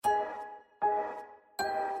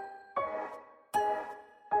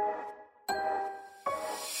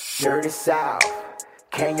Dirty South,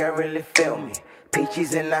 can you really feel me?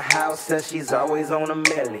 Peachy's in the house, says she's always on a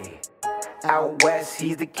milli. Out west,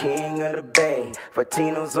 he's the king of the bay.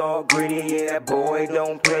 Fatino's all gritty, yeah, that boy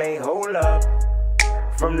don't play. Hold up.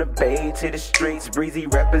 From the bay to the streets, Breezy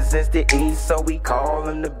represents the east, so we call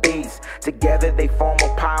him the beast. Together they form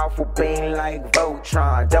a powerful being like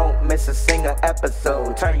Voltron. Don't miss a single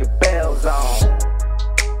episode, turn your bells on.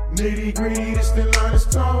 Nitty gritty, this the line is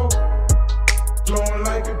tall. Blowing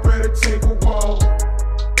like it better take a walk.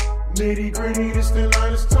 Nitty gritty, this the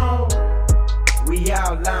line is tall. We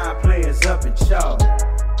outline players up in chalk.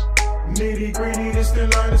 Nitty gritty, this the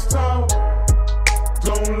line is tall.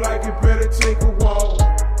 Don't like it, better take a walk.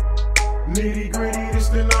 Nitty gritty, this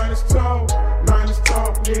the line is tall. Line is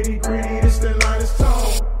tall, nitty gritty, this the line is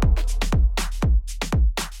tall.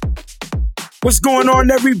 What's going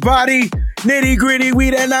on, everybody? Nitty gritty, we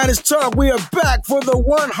that nine is talk. We are back for the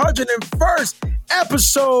 101st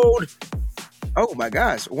episode. Oh my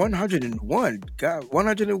gosh, 101. God,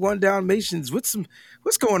 101 Dalmatians. What's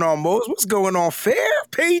going on, Mose? What's going on, Fair?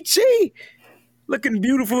 Peachy? Looking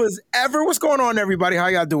beautiful as ever. What's going on, everybody? How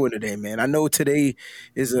y'all doing today, man? I know today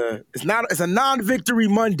is a non-victory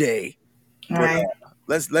Monday. All right.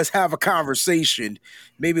 Let's have a conversation,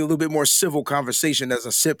 maybe a little bit more civil conversation as I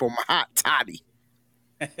sip on my hot toddy.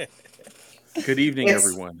 Good evening,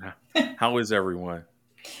 everyone. How is everyone?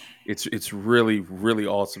 It's really, really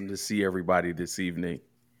awesome to see everybody this evening.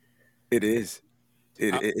 It is.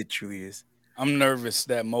 It truly is. I'm nervous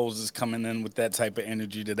that Moses is coming in with that type of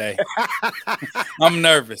energy today. I'm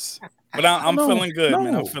nervous, but I'm feeling good,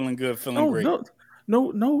 man. I'm feeling good, great.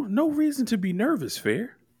 No reason to be nervous,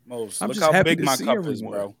 Fair. Moses, I'm look just how happy big to my see cup everyone. is,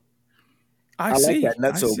 bro. I like that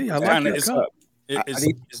nutso. I like that cup.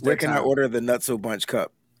 Where can I order the nutso bunch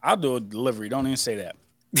cup? I'll do a delivery. Don't even say that.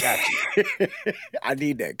 Gotcha. I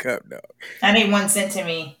need that cup, though. I need one sent to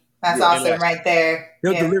me. That's awesome right there.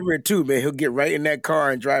 He'll deliver it too, man. He'll get right in that car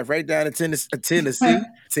and drive right down to Tennessee.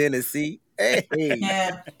 Hey.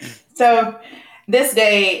 Yeah. So this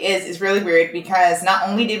day is really weird because not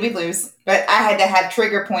only did we lose, but I had to have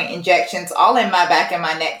trigger point injections all in my back and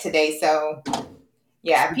my neck today. So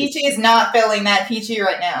yeah, Peachy is not feeling that peachy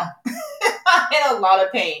right now. I'm in a lot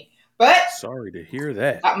of pain. But sorry to hear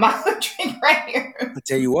that. My drink right here. I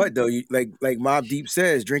tell you what, though, like Mobb Deep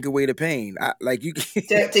says, drink away the pain. To get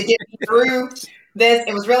me through this.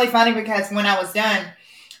 It was really funny because when I was done,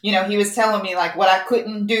 he was telling me like what I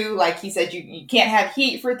couldn't do. Like he said, you can't have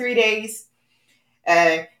heat for 3 days.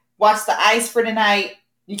 Watch the ice for tonight.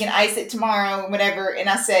 You can ice it tomorrow, whatever. And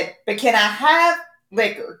I said, but can I have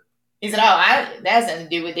liquor? He said, that has nothing to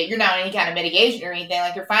do with it. You're not on any kind of medication or anything.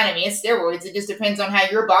 Like, you're fine. I mean, it's steroids. It just depends on how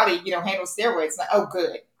your body, handles steroids. Like, oh,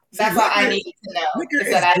 good. That's all I needed to know. Liquor is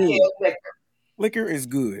that good. I killed liquor. Liquor is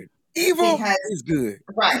good. Evil is good.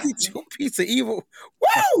 Right. I get you a piece of evil.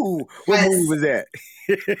 Woo! What movie was that?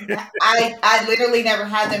 I literally never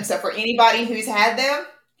had them. So for anybody who's had them,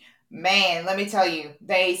 man, let me tell you,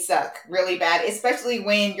 they suck really bad, especially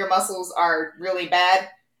when your muscles are really bad.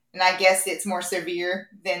 And I guess it's more severe,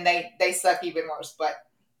 then they suck even worse. But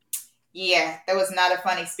yeah, that was not a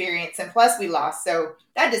fun experience. And plus we lost. So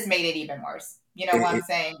that just made it even worse. You know what I'm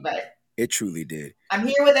saying? But it truly did. I'm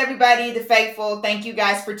here with everybody, the faithful. Thank you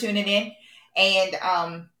guys for tuning in. And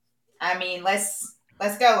I mean, let's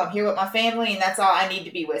go. I'm here with my family, and that's all I need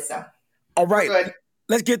to be with. So all right.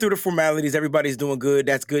 Let's get through the formalities. Everybody's doing good.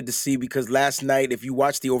 That's good to see because last night, if you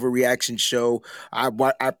watched the Overreaction show, I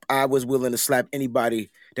was willing to slap anybody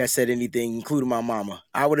that said anything, including my mama.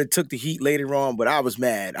 I would have took the heat later on, but I was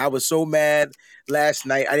mad. I was so mad last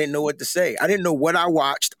night. I didn't know what to say. I didn't know what I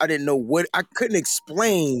watched. I couldn't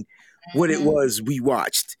explain what it was we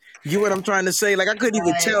watched. You know what I'm trying to say? Like, I couldn't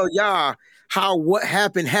even tell y'all what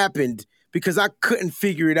happened because I couldn't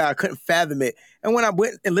figure it out. I couldn't fathom it. And when I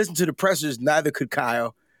went and listened to the pressers, neither could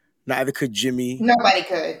Kyle, neither could Jimmy. Nobody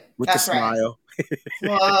could. With That's the smile.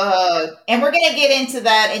 Right. And we're gonna get into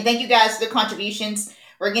that. And thank you guys for the contributions.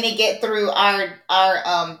 We're gonna get through our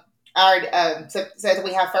so that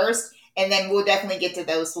we have first, and then we'll definitely get to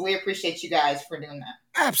those. So we appreciate you guys for doing that.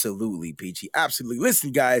 Absolutely, Peachy. Absolutely.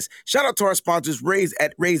 Listen, guys, shout out to our sponsors, Raise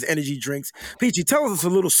Energy Drinks. Peachy, tell us a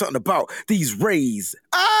little something about these Raise.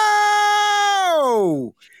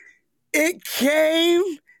 Oh, it came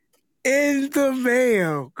in the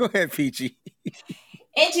mail. Go ahead, Peachy.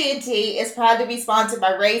 NGNT is proud to be sponsored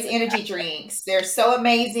by Raise Energy Drinks. They're so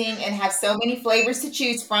amazing and have so many flavors to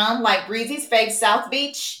choose from, like Breezy's fave South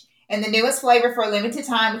Beach, and the newest flavor for a limited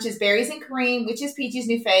time, which is berries and cream, which is Peachy's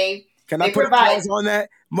new fave. Can I put a pause on that?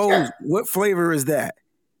 Mose, what flavor is that?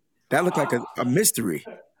 That looked like a mystery.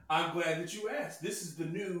 I'm glad that you asked. This is the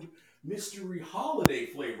new mystery holiday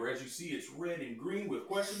flavor. As you see, it's red and green with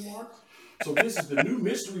question marks. So this is the new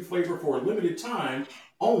mystery flavor for a limited time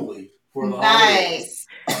only for the holidays.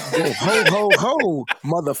 Nice. Ho,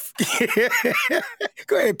 mother.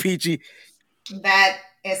 Go ahead, Peachy. That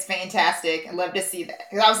is fantastic. I love to see that.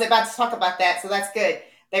 Because I was about to talk about that, so that's good.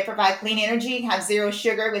 They provide clean energy, have zero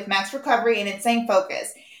sugar with max recovery and insane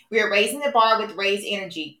focus. We are raising the bar with Raise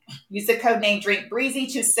Energy. Use the code name Drink Breezy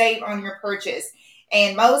to save on your purchase.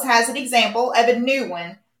 And Moe's has an example of a new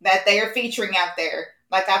one that they are featuring out there,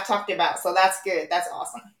 like I've talked about. So that's good. That's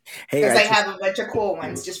awesome. Hey, Because they have a bunch of cool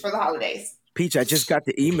ones just for the holidays. Peach, I just got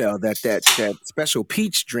the email that special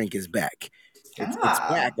peach drink is back. It's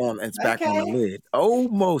back on the lid. Oh,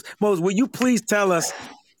 Mose, will you please tell us?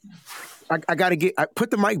 I gotta put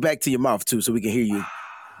the mic back to your mouth too, so we can hear you.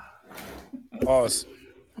 Pause.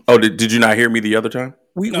 Oh, did you not hear me the other time?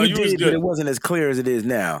 We did, but it wasn't as clear as it is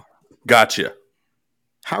now. Gotcha.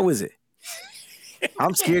 How is it?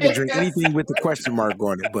 I'm scared to drink anything with the question mark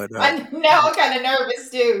on it, but I know I'm kind of nervous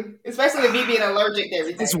too, especially with me being allergic to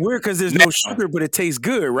everything. It's weird because there's no sugar, but it tastes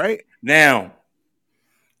good, right? Now,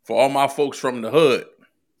 for all my folks from the hood,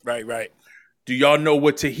 right. Do y'all know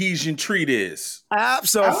what Tahitian treat is?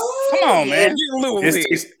 Absolutely. Come on, man.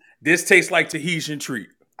 This tastes like Tahitian treat.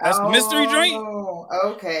 That's mystery joint. Oh,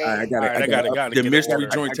 okay. I got it. The mystery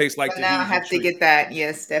joint tastes like Tahitian. Now I have to get that.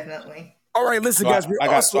 Yes, definitely. All right, listen, guys. We're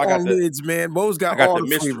also on lids, man. Mo's got all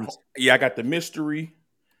the flavors. Yeah, I got the mystery.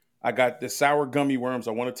 I got the sour gummy worms.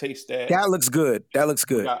 I want to taste that. That looks good. I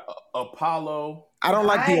got Apollo. I don't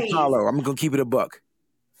like the Apollo. I'm gonna keep it a buck.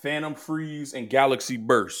 Phantom Freeze and Galaxy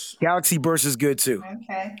Burst. Galaxy Burst is good too.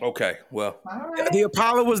 Okay. Well, the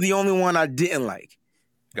Apollo was the only one I didn't like.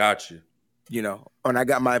 Gotcha. You know, when I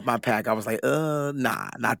got my pack, I was like, nah,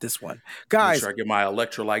 not this one. Guys, make sure I get my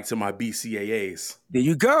electrolytes and my BCAAs. There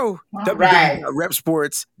you go. Right.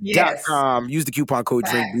 Repsports.com. Use the coupon code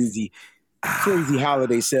DrinkBreezy. Crazy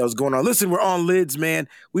holiday sales going on. Listen, we're on lids, man.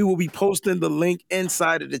 We will be posting the link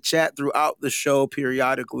inside of the chat throughout the show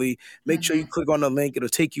periodically. Make sure you click on the link. It'll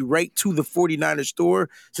take you right to the 49er store.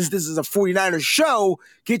 Since this is a 49er show,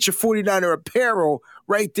 get your 49er apparel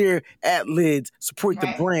right there at lids. Support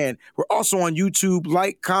the brand. We're also on YouTube.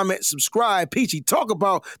 Like, comment, subscribe. Peachy, talk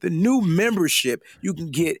about the new membership you can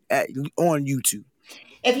get on YouTube.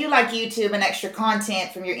 If you like YouTube and extra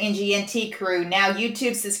content from your NGNT crew, now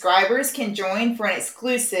YouTube subscribers can join for an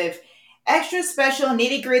exclusive, extra special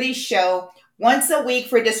nitty-gritty show once a week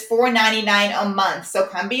for just $4.99 a month. So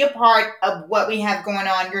come be a part of what we have going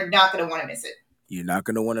on. You're not going to want to miss it. You're not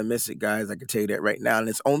going to want to miss it, guys. I can tell you that right now. And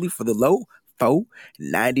it's only for the low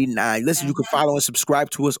 $4.99. Listen, you can follow and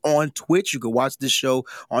subscribe to us on Twitch. You can watch this show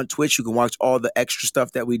on Twitch. You can watch all the extra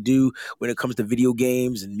stuff that we do when it comes to video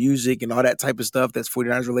games and music and all that type of stuff that's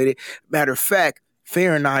 49ers related. Matter of fact,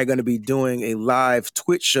 Fair and I are going to be doing a live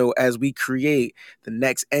Twitch show as we create the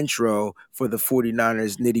next intro for the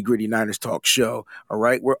 49ers Nitty Gritty Niners Talk show. All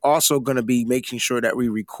right. We're also going to be making sure that we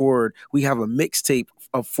have a mixtape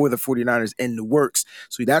for the 49ers in the works.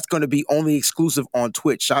 So that's going to be only exclusive on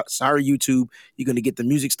Twitch. Sorry, YouTube. You're going to get the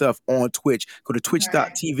music stuff on Twitch. Go to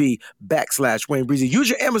twitch.tv/Wayne Breezy. Use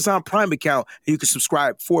your Amazon Prime account and you can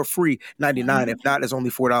subscribe for free, $99. If not, it's only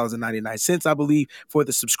 $4.99, I believe, for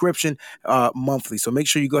the subscription monthly. So make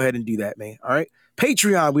sure you go ahead and do that, man. All right.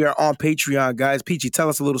 Patreon. We are on Patreon, guys. Peachy, tell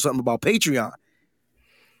us a little something about Patreon.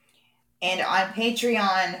 And on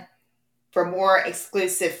Patreon, for more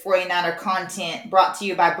exclusive 49er content brought to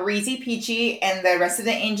you by Breezy, Peachy, and the rest of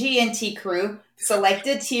the NGNT crew, select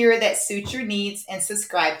a tier that suits your needs and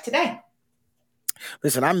subscribe today.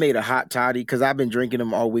 Listen, I made a hot toddy because I've been drinking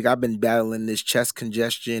them all week. I've been battling this chest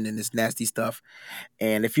congestion and this nasty stuff.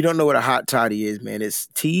 And if you don't know what a hot toddy is, man, it's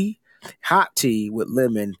hot tea with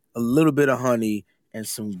lemon, a little bit of honey, and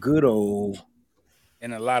some good old...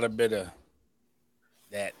 And a lot of bit of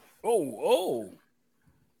that.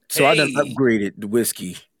 So I done upgraded the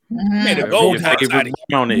whiskey. Made a gold toddy.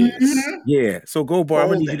 Yeah. So Gold Bar, I'm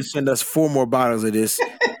going to need you to send us 4 more bottles of this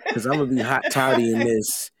because I'm going to be hot toddy in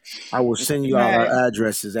this. I will send you all our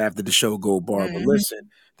addresses after the show, Gold Bar. But listen,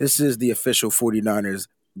 this is the official 49ers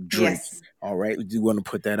drink. Yes. All right. We do want to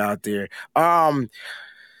put that out there. Man,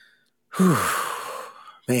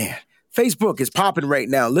 Facebook is popping right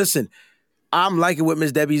now. Listen, I'm liking what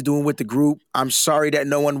Miss Debbie's doing with the group. I'm sorry that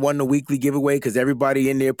no one won the weekly giveaway because everybody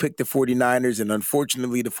in there picked the 49ers, and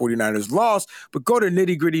unfortunately the 49ers lost. But go to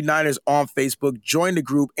Nitty Gritty Niners on Facebook, join the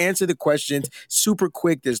group, answer the questions super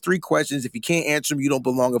quick. There's 3 questions. If you can't answer them, you don't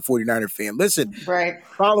belong a 49er fan. Listen, right.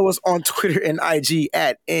 Follow us on Twitter and IG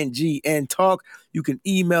at NGN Talk. You can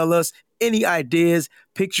email us any ideas,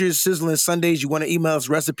 pictures, sizzling Sundays, you want to email us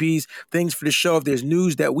recipes, things for the show. If there's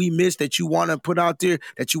news that we missed that you want to put out there,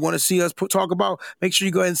 that you want to see us talk about, make sure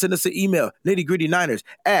you go ahead and send us an email,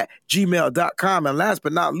 nitty-gritty-niners@gmail.com. And last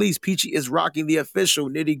but not least, Peachy is rocking the official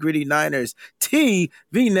Nitty Gritty Niners tee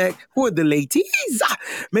V-neck for the ladies.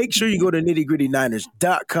 Make sure you go to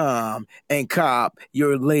nittygrittyniners.com and cop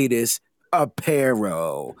your latest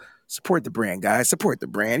apparel. Support the brand, guys. Support the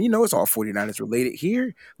brand. You know it's all 49ers related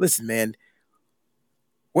here. Listen, man,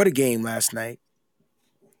 what a game last night.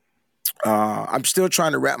 I'm still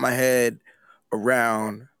trying to wrap my head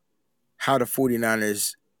around how the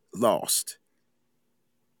 49ers lost.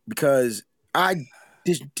 Because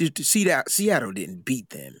Seattle didn't beat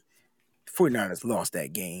them. The 49ers lost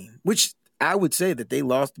that game, which I would say that they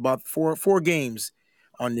lost about four games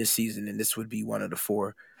on this season, and this would be one of the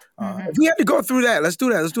four. If we have to go through that, let's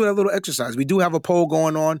do that. Let's do that little exercise. We do have a poll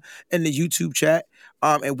going on in the YouTube chat,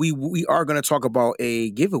 and we are going to talk about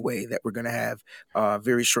a giveaway that we're going to have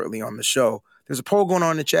very shortly on the show. There's a poll going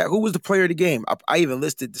on in the chat. Who was the player of the game? I even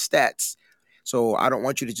listed the stats, so I don't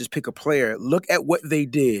want you to just pick a player. Look at what they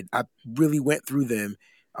did. I really went through them,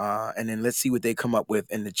 and then let's see what they come up with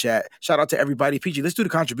in the chat. Shout out to everybody. PG, let's do the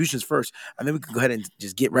contributions first, and then we can go ahead and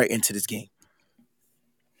just get right into this game.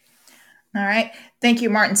 All right. Thank you,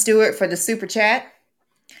 Martin Stewart, for the super chat.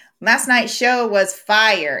 Last night's show was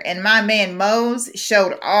fire, and my man Mose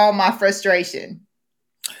showed all my frustration.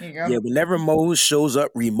 There you go. Yeah, whenever Mose shows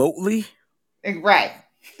up remotely. Right.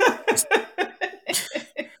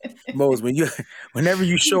 Mose, whenever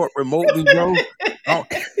you show up remotely, bro.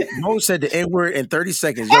 Mose said the N-word in 30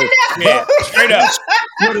 seconds. Yo, Yeah, straight up.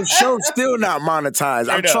 Yo, the show's still not monetized.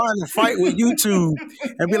 I'm trying to fight with YouTube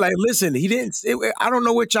and be like, listen, I don't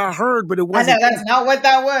know what y'all heard, but it wasn't. I know that's not what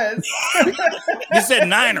that was. You said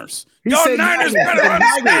Niners. He Yo, said Niners Nigers. better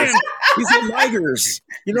understand. He said Nigers.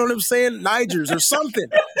 You know what I'm saying? Nigers or something.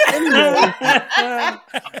 Anyway,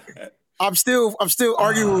 I'm still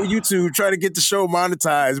arguing with YouTube trying to get the show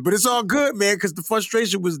monetized, but it's all good, man, because the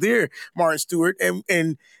frustration was there, Martin Stewart, and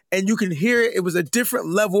you can hear it. It was a different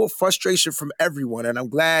level of frustration from everyone, and I'm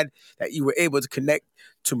glad that you were able to connect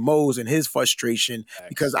to Mose and his frustration,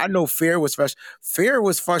 because I know Fair was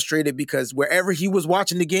frustrated because wherever he was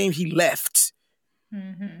watching the game, he left.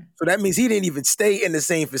 Mm-hmm. So that means he didn't even stay in the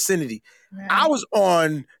same vicinity. Right. I was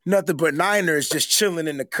on nothing but Niners, just chilling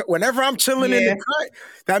in the cut. Whenever I'm chilling in the cut,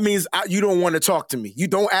 that means you don't want to talk to me. You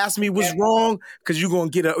don't ask me what's wrong, because you're gonna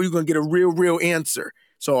get a real answer.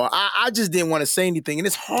 So I just didn't want to say anything, and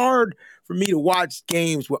it's hard for me to watch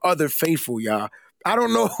games with other faithful, y'all. I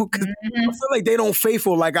don't know, because I feel like they don't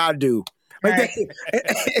faithful like I do. Like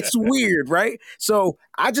it's weird, right? So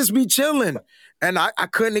I just be chilling. And I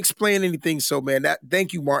couldn't explain anything. So, man,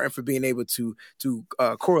 thank you, Martin, for being able to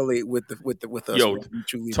correlate with us. Yo,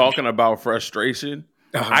 talking about frustration,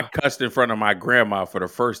 I cussed in front of my grandma for the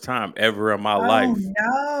first time ever in my life.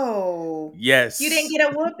 No. Yes. You didn't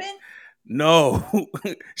get a whooping? No.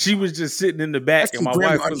 She was just sitting in the back, and my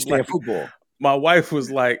wife was like, football. My wife was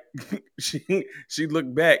like, she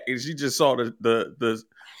looked back and she just saw the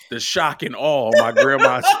shock and awe on my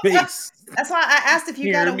grandma's face. That's why I asked if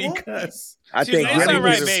you got a whooping. I think it's all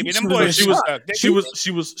right, baby. Them boys, she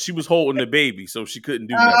was holding the baby, so she couldn't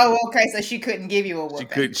do nothing. Oh, okay. So she couldn't give you a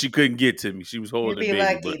whooping. She couldn't get to me. She was holding the baby.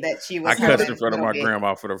 You'd be lucky that she was. I cussed in front of my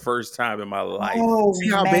grandma for the first time in my life. Oh, see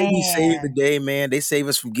how babies save the day, man. They save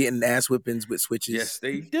us from getting ass whippings with switches. Yes,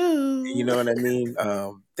 they do. You know what I mean?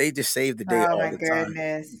 They just save the day all the time.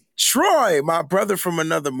 Goodness. Troy, my brother from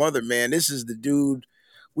another mother, man. This is the dude.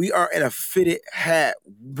 We are in a fitted hat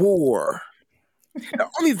war. The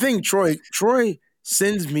only thing, Troy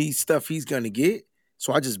sends me stuff he's gonna get,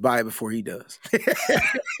 so I just buy it before he does.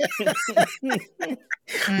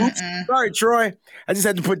 Oops, sorry, Troy. I just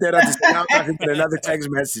had to put that out. I'm not gonna put another text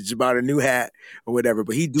message about a new hat or whatever.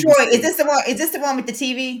 But he do. Troy, is this the one? Is this the one with the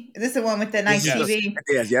TV? Is this the one with the nice TV?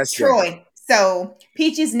 Yes. Troy. So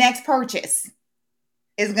Peach's next purchase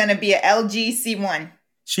is gonna be an LG C1.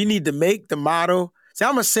 She need to make the model. See,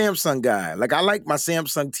 I'm a Samsung guy. Like, I like my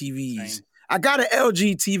Samsung TVs. Same. I got an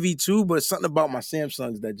LG TV too, but something about my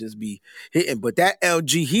Samsungs that just be hitting. But that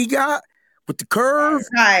LG he got with the curve.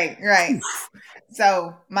 Right.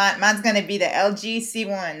 So mine's gonna be the LG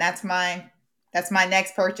C1. That's my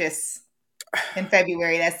next purchase in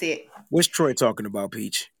February. That's it. What's Troy talking about,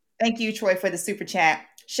 Peach? Thank you, Troy, for the super chat.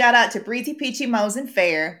 Shout out to Breezy, Peachy, Mose, and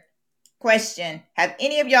Fair Question: have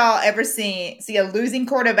any of y'all ever see a losing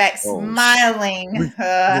quarterback smiling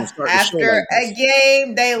after a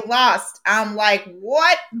game they lost? I'm like,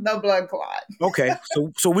 what the blood clot? Okay,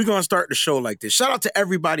 so we're gonna start the show like this. Shout out to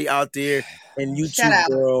everybody out there in YouTube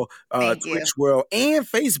world, Twitch world, and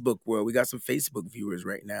Facebook world. We got some Facebook viewers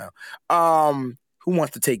right now. Who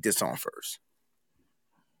wants to take this on first?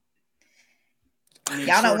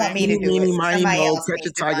 Y'all don't want me to do it. Somebody else catch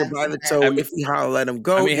a tiger by the toe. If he holler, let him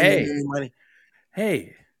go. I mean,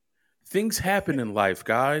 hey, things happen in life,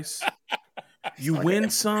 guys. You win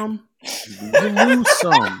some, you lose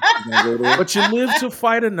some, but you live to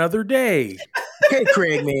fight another day. Okay,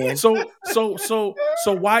 Craig, man. So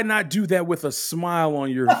why not do that with a smile on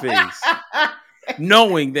your face,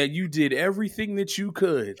 knowing that you did everything that you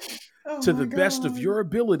could to the best of your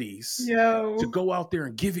abilities to go out there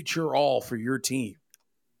and give it your all for your team.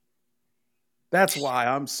 That's why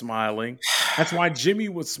I'm smiling. That's why Jimmy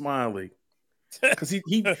was smiling, because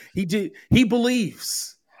he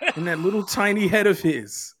believes in that little tiny head of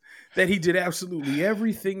his that he did absolutely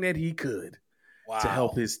everything that he could to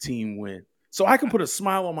help his team win. So I can put a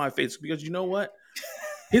smile on my face because you know what?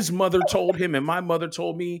 His mother told him and my mother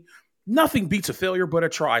told me nothing beats a failure but a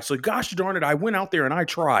try. So gosh darn it, I went out there and I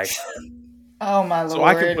tried. Oh my Lord. So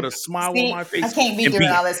I can put a smile on my face. I can't be doing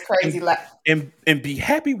all this crazy and be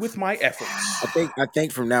happy with my efforts. I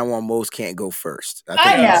think from now on Mose can't go first.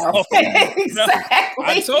 I know. Exactly.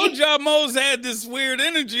 I told y'all Mose had this weird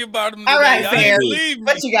energy about him today. All right, Fair.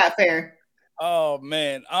 What you got, Fair? Oh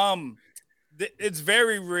man. It's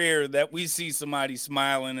very rare that we see somebody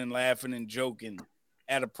smiling and laughing and joking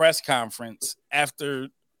at a press conference after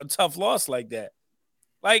a tough loss like that.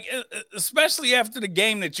 Like, especially after the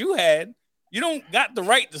game that you had, you don't got the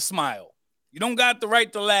right to smile. You don't got the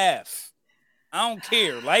right to laugh. I don't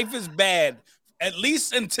care. Life is bad, at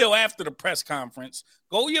least until after the press conference.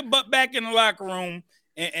 Go your butt back in the locker room,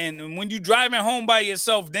 and when you're driving home by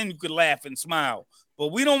yourself, then you could laugh and smile. But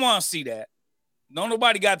we don't want to see that. No,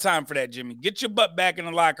 nobody got time for that, Jimmy. Get your butt back in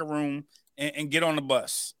the locker room and get on the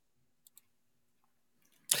bus.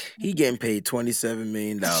 He getting paid $27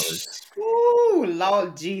 million. Ooh,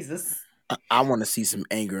 Lord Jesus. I want to see some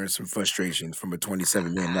anger and some frustration from a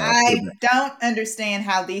 $27 million. I don't understand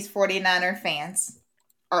how these 49er fans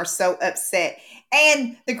are so upset.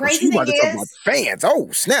 And the crazy thing is, talk about fans.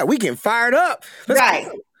 Oh, snap. We getting fired up. Right.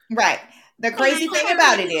 The crazy thing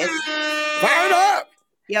about it is, fired up.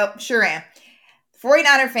 Yep, sure am.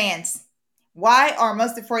 49er fans. Why are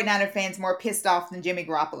most of the 49er fans more pissed off than Jimmy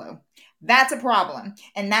Garoppolo? That's a problem.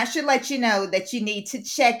 And that should let you know that you need to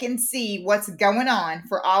check and see what's going on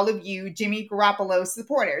for all of you Jimmy Garoppolo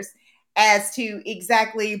supporters as to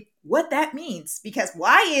exactly what that means. Because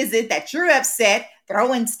why is it that you're upset,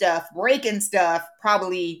 throwing stuff, breaking stuff,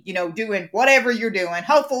 probably, doing whatever you're doing?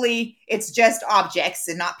 Hopefully it's just objects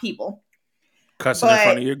and not people. Cussing in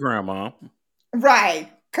front of your grandma. Right.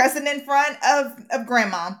 Cussing in front of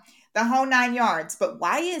grandma. The whole 9 yards. But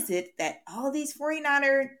why is it that all these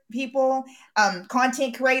 49er people,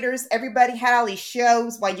 content creators, everybody had all these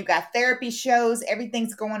shows while you got therapy shows,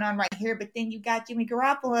 everything's going on right here. But then you got Jimmy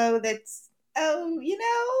Garoppolo that's, shit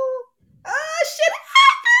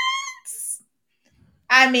happens.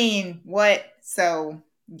 I mean, what? So,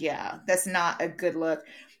 yeah, that's not a good look.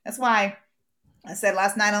 That's why I said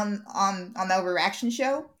last night on the Overreaction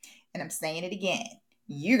show, and I'm saying it again.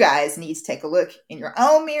 You guys need to take a look in your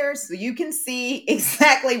own mirror so you can see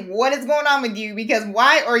exactly what is going on with you, because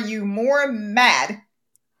why are you more mad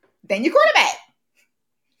than your quarterback?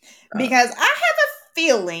 Because I have a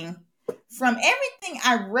feeling from everything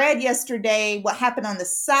I read yesterday, what happened on the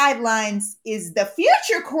sidelines is the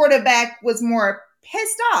future quarterback was more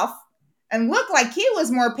pissed off and looked like he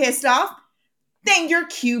was more pissed off than your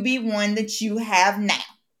QB1 that you have now.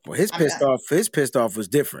 Well, his pissed off was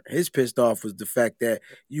different. His pissed off was the fact that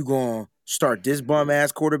you gonna start this bum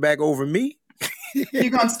ass quarterback over me. You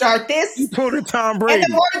gonna start this? You pulled a Tom Brady. In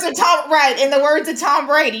the words of Tom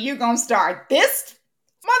Brady, you gonna start this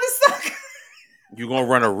motherfucker. You gonna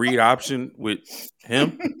run a read option with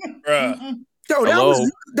him? Bruh. Yo,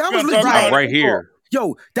 that was legit. Right here.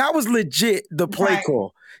 Yo, that was legit the play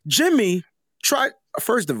call. Jimmy tried.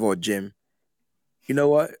 First of all, Jim. You know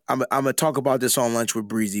what? I'm gonna talk about this on Lunch with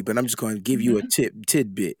Breezy, but I'm just gonna give you a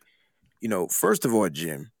tidbit. First of all,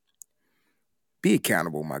 Jim, be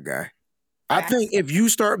accountable, my guy. I think if you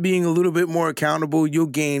start being a little bit more accountable, you'll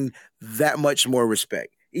gain that much more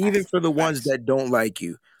respect. Even for the ones that don't like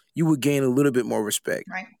you, you would gain a little bit more respect.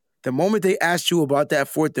 Right. The moment they asked you about that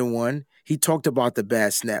 4th and 1, he talked about the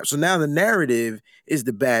bad snap. So now the narrative is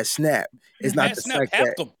the bad snap. It's not the fact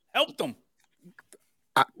that helped them.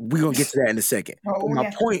 We're going to get to that in a second.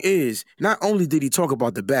 My point is, not only did he talk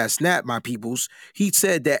about the bad snap, my peoples, he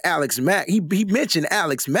said that Alex Mack, he mentioned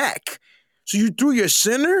Alex Mack. So you threw your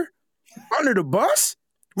center under the bus?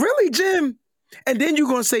 Really, Jim? And then you're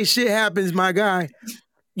going to say shit happens, my guy.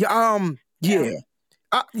 Yeah.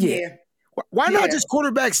 Why not just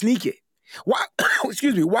quarterback sneak it? Why,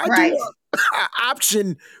 excuse me, why do an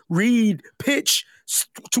option read pitch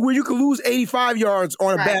to where you can lose 85 yards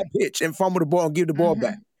on a bad pitch and fumble the ball and give the ball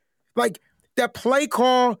back? Like, that play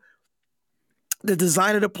call, the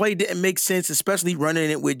design of the play didn't make sense, especially running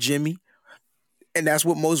it with Jimmy. And that's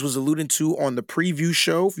what Mose was alluding to on the preview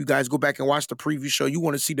show. If you guys go back and watch the preview show, you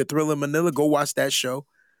want to see the Thriller Manila, go watch that show.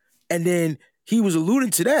 And then he was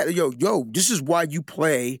alluding to that. Yo, this is why you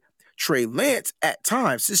play Trey Lance at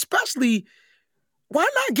times, especially why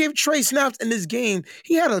not give Trey snaps in this game?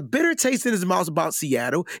 He had a bitter taste in his mouth about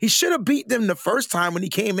Seattle. He should have beat them the first time when he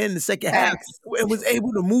came in the second half and was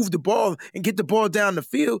able to move the ball and get the ball down the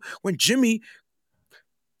field when Jimmy,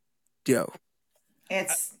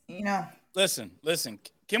 it's, Listen.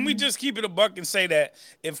 Can we just keep it a buck and say that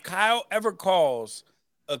if Kyle ever calls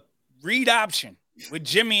a read option with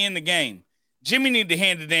Jimmy in the game, Jimmy need to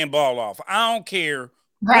hand the damn ball off. I don't care.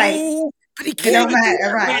 Who, but he can't.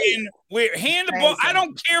 Hand the ball. I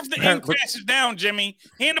don't care if the end crashes down, Jimmy.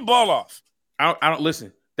 Hand the ball off. I don't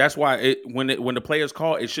listen. That's why when the players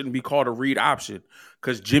call, it shouldn't be called a read option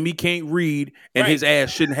because Jimmy can't read and his ass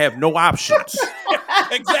shouldn't have no options.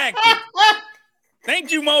 Exactly.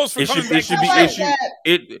 Thank you, Mose, for coming back.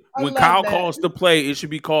 When Kyle calls the play, it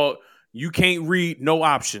should be called "You can't read, no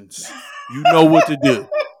options. You know what to do."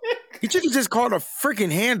 He should have just called a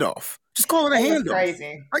freaking handoff. Just call it a handoff.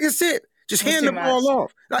 Crazy. Like I said, just hand the ball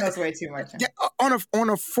off. That's way too much. On a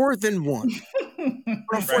 4th and 1. On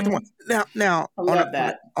a 4th and 1. Now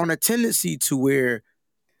on a tendency to where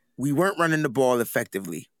we weren't running the ball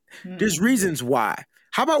effectively. There's reasons why.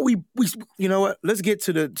 How about we you know what? Let's get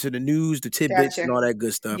to the news, the tidbits, and all that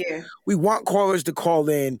good stuff. Yeah. We want callers to call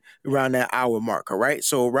in around that hour mark, all right?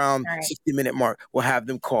 So around 60-minute mark, we'll have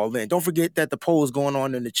them call in. Don't forget that the poll is going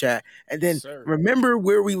on in the chat. And then remember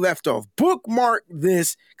where we left off. Bookmark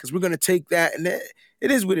this because we're going to take that. And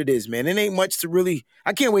it is what it is, man. It ain't much to really –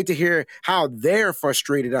 I can't wait to hear how they're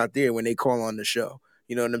frustrated out there when they call on the show.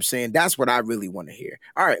 You know what I'm saying? That's what I really want to hear.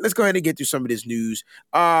 All right, let's go ahead and get through some of this news.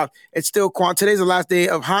 It's still Kwanzaa. Today's the last day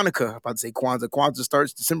of Hanukkah. I'm about to say Kwanzaa. Kwanzaa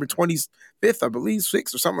starts December 25th, I believe,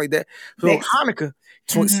 6th or something like that. So Hanukkah,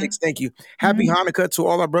 26th, thank you. Happy Hanukkah to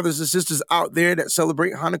all our brothers and sisters out there that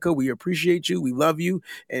celebrate Hanukkah. We appreciate you. We love you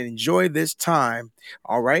and enjoy this time.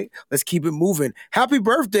 All right, let's keep it moving. Happy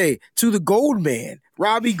birthday to the Gold Man,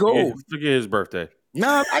 Robbie Gold. Forget his birthday. No,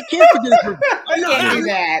 I can't forget his birthday. I'm not do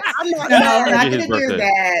that. I'm not going to do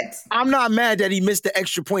that. I'm not mad that he missed the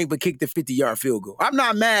extra point but kicked the 50-yard field goal. I'm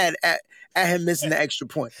not mad at him missing the extra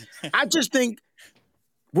point. I just think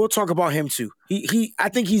we'll talk about him too. I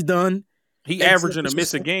think he's done. He averaging a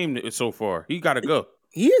miss a game so far. He got to go.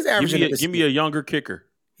 He is averaging. Give me a younger kicker.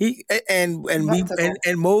 And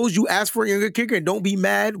Mose, you asked for a younger kicker, and don't be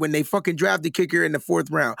mad when they fucking draft the kicker in the 4th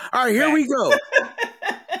round. All right, here we go.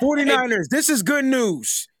 49ers, this is good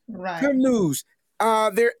news. Right. Good news.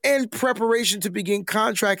 They're in preparation to begin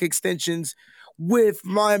contract extensions with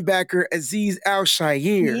linebacker Azeez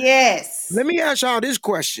Al-Shaair. Yes. Let me ask y'all this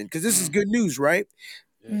question, because this is good news, right?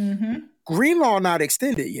 Mm-hmm. Greenlaw not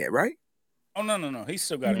extended yet, right? Oh, no. He's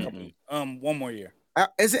still got a couple. One more year.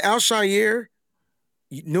 Is it Al-Shaair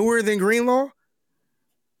newer than Greenlaw?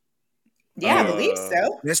 Yeah, I believe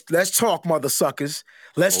so. Let's talk, mother suckers.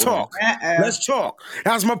 Let's talk. Let's talk.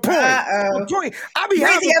 That's my point. My point. I be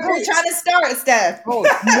having trying to start stuff. Oh,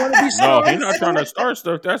 you want to be no, he's not trying to start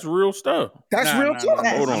stuff. That's real stuff. That's real talk.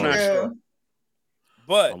 Hold on. Sure.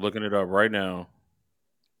 But I'm looking it up right now.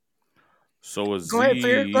 So is go ahead,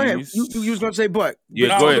 Fair. Go ahead. You was going to say, but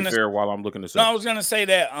yeah, go ahead, Fair. While I'm looking this up. No, I was going to say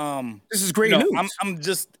that. This is great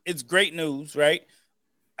news. It's great news, right?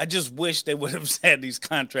 I just wish they would have had these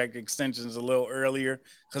contract extensions a little earlier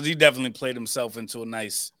because he definitely played himself into a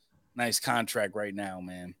nice contract right now,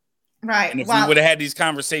 man. Right. And if we would have had these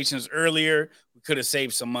conversations earlier, we could have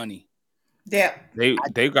saved some money. Yeah.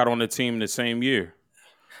 They got on the team the same year.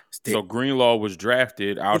 So Greenlaw was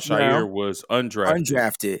drafted. Al-Shaair was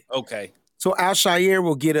undrafted. Okay. So Al-Shaair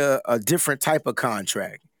will get a different type of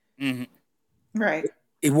contract. Mm-hmm. Right.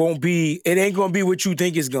 It ain't going to be what you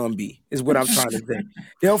think it's going to be, is what I'm trying to say.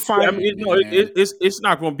 They'll find. I mean, it's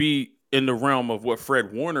not going to be in the realm of what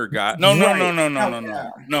Fred Warner got. No,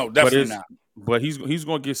 definitely not. But he's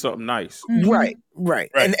going to get something nice. Right.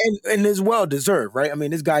 And it's well deserved, right? I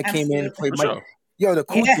mean, this guy came in and played Mike. Yo, the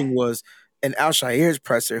cool thing was and Al-Shair's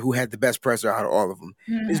presser, who had the best presser out of all of them.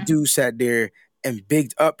 Mm-hmm. This dude sat there and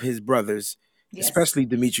bigged up his brothers, especially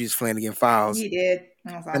Demetrius Flanagan-Files. He did.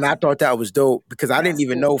 Awesome. And I thought that was dope because I didn't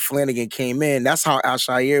even know Flanagan came in. That's how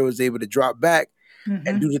Al-Shair was able to drop back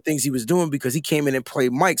and do the things he was doing because he came in and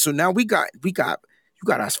played Mike. So now you got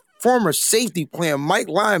a former safety playing Mike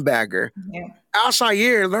linebacker. Yeah.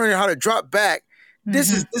 Al-Shair learning how to drop back.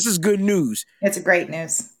 This is good news. It's great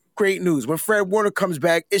news. Great news. When Fred Warner comes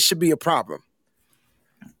back, it should be a problem.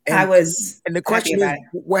 And the question is,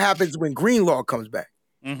 what happens when Greenlaw comes back?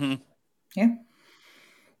 Mm-hmm. Yeah.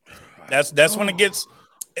 That's when it gets.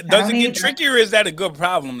 Does it get trickier? Or is that a good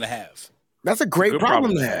problem to have? That's a great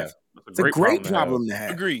problem to have. It's a great problem to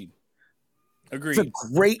have. Agreed. It's a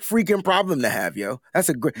great freaking problem to have, yo. That's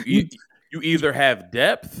a great. You either have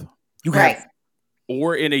depth,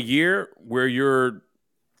 or in a year where you're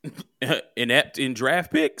inept in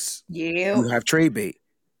draft picks, you have trade bait.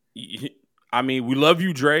 I mean, we love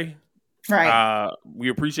you, Dre. Right. We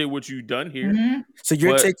appreciate what you've done here. Mm-hmm. So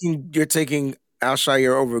you're taking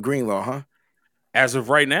Al-Shair over Greenlaw, huh? As of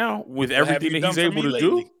right now, with everything that he's able to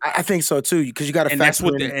do, I think so too. Because you got to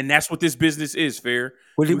factor in, and that's what this business is. Fair.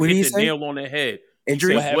 What did he say? Nail on the head.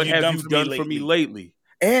 Injuries. What have you done for me lately?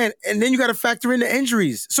 And then you got to factor in the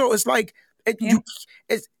injuries. So it's like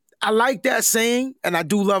I like that saying, and I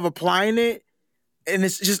do love applying it. And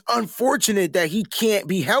it's just unfortunate that he can't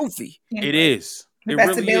be healthy. Yeah. It is. The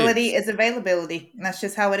best ability is availability. And that's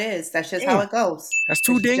just how it is. That's just how it goes. That's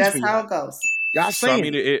two things. That's how it goes. Y'all saying? So,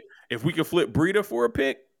 I mean, if we could flip Breida for a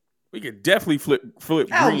pick, we could definitely flip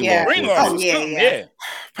Greenlaw. Greenlaw. Yeah.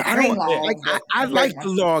 I like the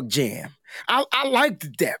log jam. I like the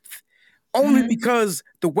depth. Only because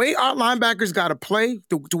the way our linebackers got to play,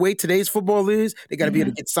 the way today's football is, they got to be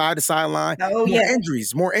able to get side to sideline.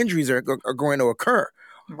 More injuries are going to occur.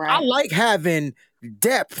 Right. I like having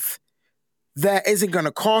depth that isn't going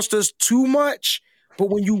to cost us too much, but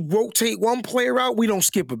when you rotate one player out, we don't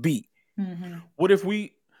skip a beat. Mm-hmm. What if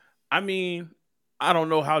I don't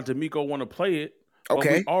know how D'Amico want to play it.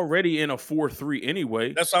 Okay. We're already in a 4-3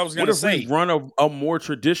 anyway. That's what I was going to say. What if we run a more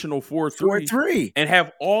traditional 4-3 and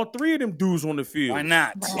have all three of them dudes on the field? Why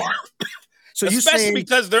not? So especially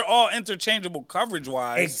because they're all interchangeable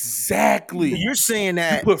coverage-wise. Exactly. You're saying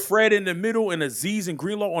that you put Fred in the middle and Azeez and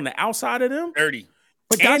Greenlaw on the outside of them? Dirty.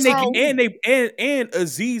 But and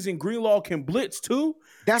Azeez and Greenlaw can blitz too.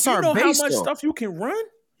 That's our base. You know how much stuff you can run?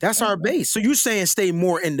 That's our base. So you're saying stay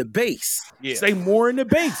more in the base. Yeah. Stay more in the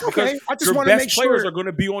base because I just want to make sure players are going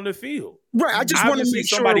to be on the field. Right. I just want to make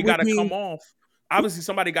sure somebody got to come off. Obviously,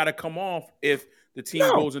 somebody got to come off if the team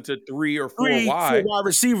goes into 3 or 4 wide. 4 wide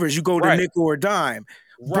receivers, you go to nickel or dime.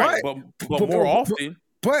 Right. But more often.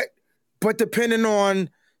 But depending on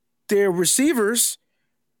their receivers,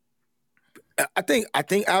 I think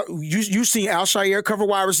you seen Al-Shair cover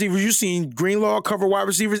wide receivers, you seen Greenlaw cover wide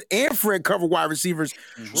receivers, and Fred cover wide receivers.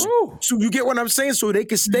 True. So you get what I'm saying? So they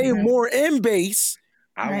can stay more in base.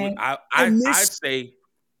 I say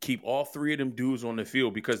keep all 3 of them dudes on the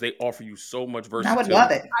field because they offer you so much versatility. I would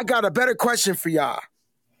love it. I got a better question for y'all.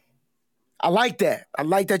 I like that. I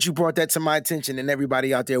like that you brought that to my attention and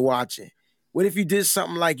everybody out there watching. What if you did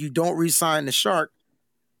something like you don't re-sign the Shark,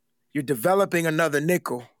 you're developing another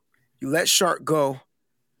nickel, you let Shark go,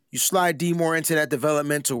 you slide D more into that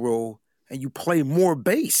developmental role, and you play more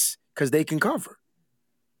base because they can cover.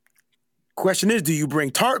 Question is, do you bring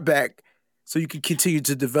Tart back so you can continue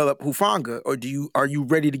to develop Hufanga, or are you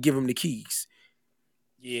ready to give him the keys?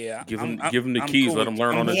 Yeah, give him the keys. Cool. Let him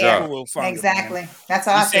learn on the job. Exactly. That's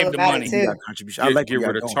how I feel about it too. I like get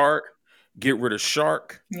rid of Tart, get rid of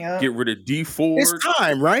Shark, get rid of D Ford. It's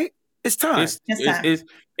time, right? It's time.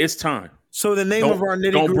 It's time. So the name of our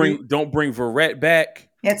nitty-gritty. Don't bring Verrett back.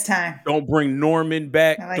 It's time. Don't bring Norman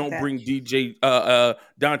back. Don't that. Bring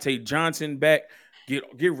Dante Johnson back. Get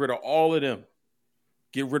rid of all of them.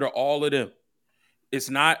 Get rid of all of them. It's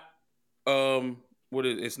not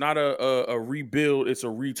it's not a rebuild, it's a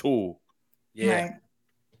retool. Yeah. Right.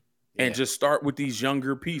 And just start with these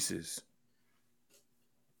younger pieces.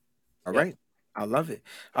 All right. I love it.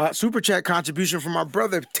 Super chat contribution from our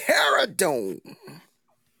brother Terradome.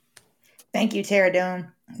 Thank you, Terradome.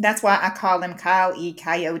 That's why I call him Kyle E.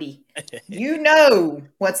 Coyote. You know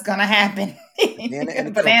what's gonna happen. Banana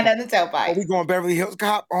in the tailpipe. Are we going Beverly Hills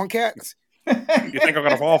Cop on Cats? You think I'm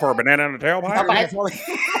gonna fall for a banana in the tailpipe?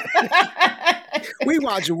 We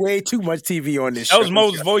watch way too much TV on this show. That was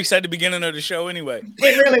Mo's voice at the beginning of the show anyway.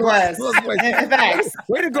 It really was.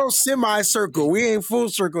 Way to go semi-circle. We ain't full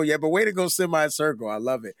circle yet, but way to go semi-circle. I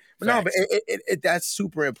love it. But no, but that's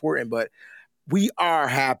super important. But we are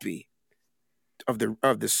happy of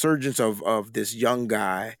the surgence of this young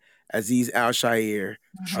guy Azeez Al-Shaair,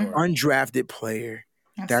 an undrafted player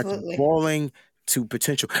that's balling to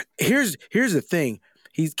potential. Here's the thing.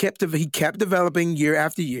 He kept developing year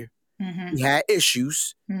after year. Mm-hmm. He had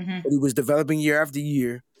issues, but he was developing year after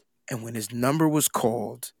year. And when his number was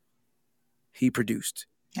called, he produced.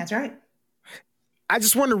 That's right. I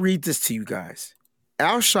just want to read this to you guys.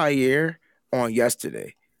 Al-Shaair on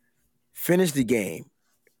yesterday finished the game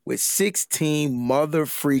with 16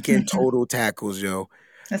 mother-freaking total tackles, yo.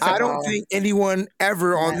 I don't think anyone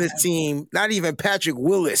ever on this team, not even Patrick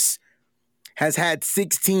Willis, has had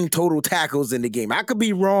 16 total tackles in the game. I could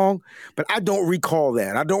be wrong, but I don't recall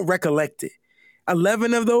that. I don't recollect it.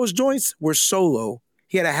 11 of those joints were solo.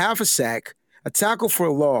 He had a half a sack, a tackle for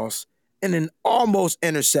a loss, and an almost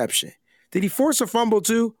interception. Did he force a fumble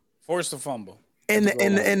too? Forced a fumble. In the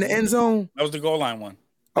end zone? That was the goal line one.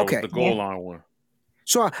 Okay. That was the goal line one.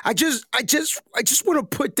 So I just want to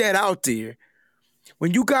put that out there.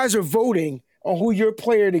 When you guys are voting on who your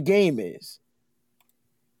player of the game is,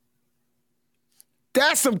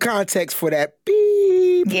 that's some context for that.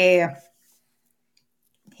 Beep. Yeah.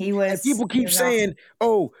 He was. And people keep saying,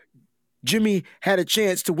 oh, Jimmy had a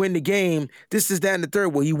chance to win the game. This, that, and the third.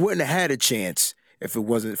 Well, he wouldn't have had a chance if it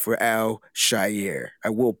wasn't for Al-Shaair. I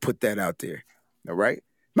will put that out there. All right?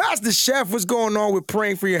 Master Chef, what's going on with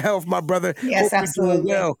praying for your health, my brother? Yes, hope absolutely. You're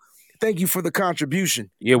doing well. Thank you for the contribution.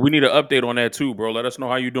 Yeah, we need an update on that too, bro. Let us know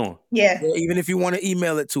how you're doing. Yeah. Even if you want to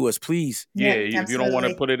email it to us, please. Yeah, if you don't want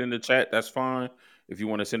to put it in the chat, that's fine. If you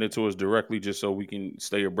want to send it to us directly, just so we can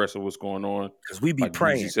stay abreast of what's going on. Because we be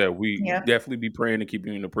praying. He said, we definitely be praying and keep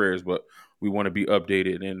you in the prayers, but we want to be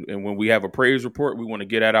updated. And when we have a praise report, we want to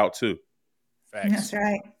get that out too. Facts. That's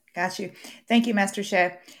right. Got you. Thank you, Master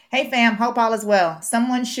Chef. Hey, fam. Hope all is well.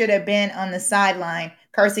 Someone should have been on the sideline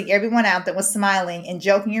cursing everyone out that was smiling and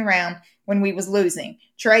joking around when we was losing.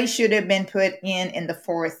 Trey should have been put in the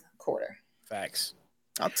fourth quarter. Facts.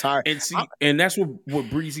 I'm tired. And see, and that's what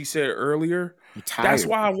Breezy said earlier. I'm tired. That's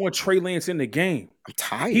why I want Trey Lance in the game. I'm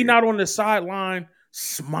tired. He not on the sideline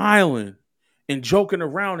smiling and joking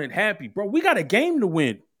around and happy. Bro, we got a game to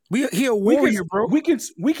win. He a warrior, bro. We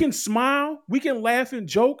can smile, we can laugh and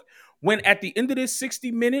joke when at the end of this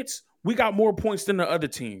 60 minutes, we got more points than the other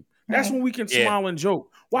team. That's when we can smile and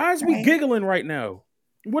joke. Why is we giggling right now?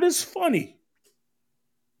 What is funny?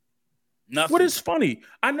 Nothing. What is funny?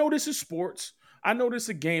 I know this is sports. I know this is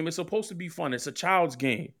a game. It's supposed to be fun. It's a child's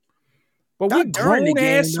game. But we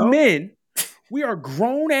grown-ass men. We are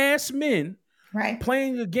grown-ass men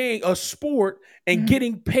playing a game, a sport, and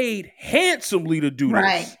getting paid handsomely to do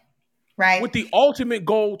this. Right. With the ultimate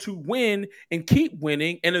goal to win and keep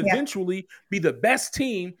winning and eventually be the best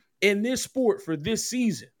team in this sport for this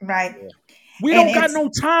season. Right. We don't got no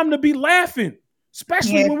time to be laughing,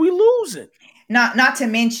 especially when we losing. Not to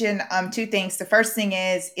mention two things. The first thing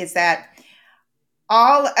is that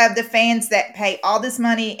all of the fans that pay all this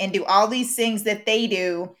money and do all these things that they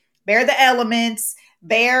do, bear the elements,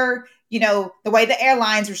 bear, the way the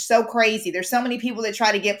airlines are so crazy. There's so many people that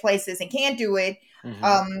try to get places and can't do it.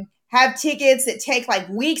 Have tickets that take like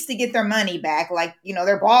weeks to get their money back, like,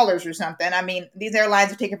 they're ballers or something. I mean, these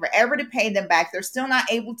airlines are taking forever to pay them back. They're still not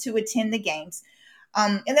able to attend the games.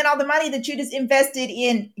 And then all the money that you just invested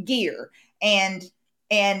in gear and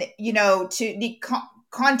to the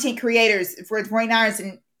content creators for the 49ers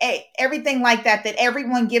and everything like that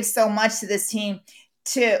everyone gives so much to this team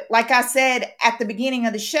to, like I said at the beginning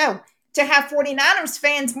of the show, to have 49ers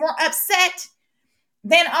fans more upset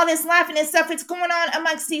than all this laughing and stuff that's going on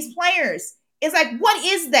amongst these players. It's like, what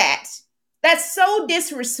is that? That's so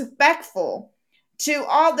disrespectful to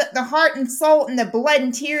all the heart and soul and the blood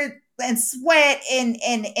and tears and sweat and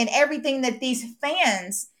everything that these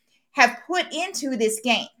fans have put into this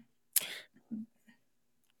game.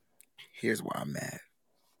 Here's why I'm mad.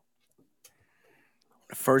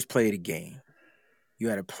 The first play of the game, you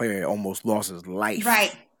had a player that almost lost his life.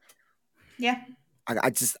 Right. Yeah. I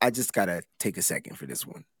just gotta take a second for this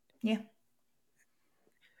one. Yeah.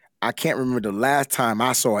 I can't remember the last time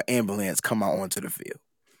I saw an ambulance come out onto the field.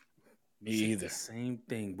 Me either. The same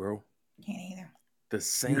thing, bro. Can't either. The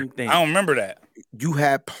same thing. I don't remember that. You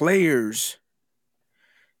had players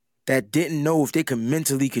that didn't know if they could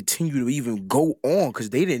mentally continue to even go on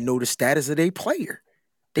because they didn't know the status of their player.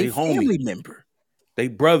 They family member. They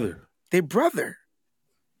brother.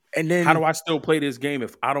 And then how do I still play this game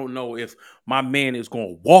if I don't know if my man is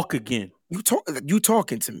going to walk again? You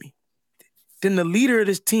talking to me. Then the leader of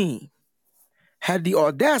this team had the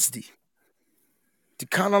audacity to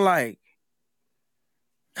kind of like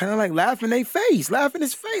laugh in his face.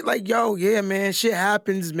 Like, yo, yeah, man, shit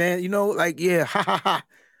happens, man. Like, yeah, ha, ha, ha.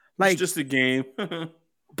 Like, it's just a game.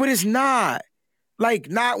 But it's not.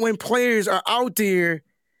 Like, not when players are out there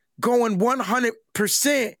going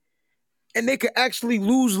 100% and they could actually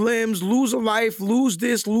lose limbs, lose a life, lose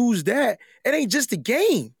this, lose that. It ain't just a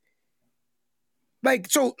game.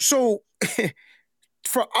 Like, so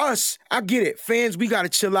for us, I get it. Fans, we got to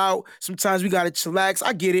chill out. Sometimes we got to chillax.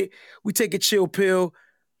 I get it. We take a chill pill.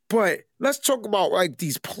 But let's talk about, like,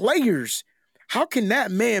 these players. How can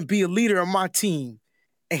that man be a leader of my team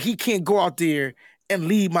and he can't go out there and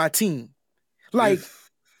lead my team? Like,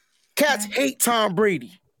 cats hate Tom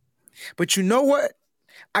Brady. But you know what?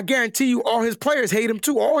 I guarantee you all his players hate him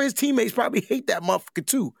too. All his teammates probably hate that motherfucker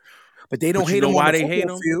too. But they don't hate him on the football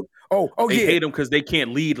field. They hate him because they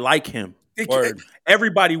can't lead like him.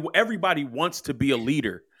 Everybody wants to be a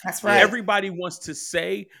leader. That's right. Everybody wants to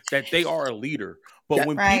say that they are a leader. But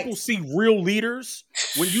when people see real leaders,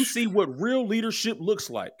 when you see what real leadership looks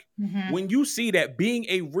like, when you see that being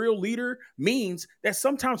a real leader means that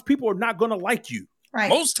sometimes people are not going to like you. Right.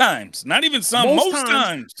 Most times, not even some. Most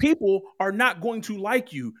times, people are not going to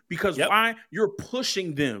like you because why? You're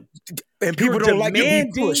pushing them, and people don't like to be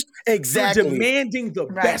pushed. Exactly, you're demanding the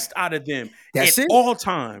best out of them at all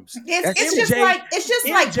times. It's just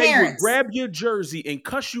like parents would grab your jersey and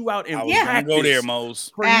cuss you out in practice. Go there,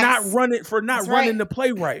 Mose, for not running the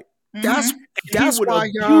play right. That's why he would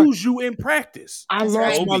abuse you in practice. I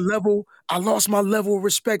lost my level of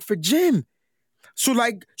respect for Jim. So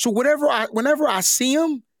whenever I see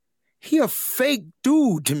him, he a fake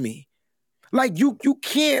dude to me. Like, you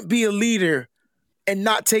can't be a leader and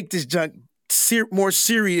not take this junk more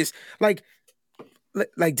serious. Like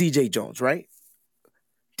DJ Jones, right?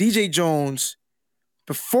 DJ Jones,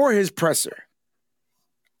 before his presser,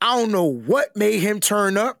 I don't know what made him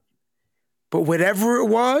turn up, but whatever it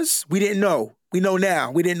was, we didn't know. We know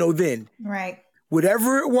now. We didn't know then. Right.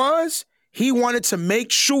 Whatever it was, he wanted to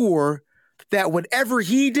make sure that whatever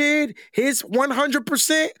he did, his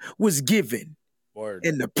 100% was given. Word.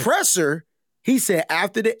 In the presser, he said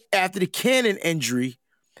after the Cannon injury,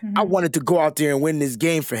 I wanted to go out there and win this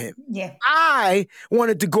game for him. Yeah. I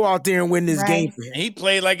wanted to go out there and win this game for him. He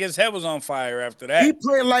played like his head was on fire after that. He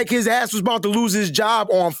played like his ass was about to lose his job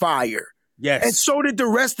on fire. Yes. And so did the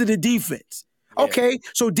rest of the defense. Yeah. Okay,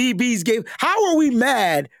 so DB's game. How are we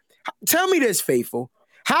mad? Tell me this, Faithful.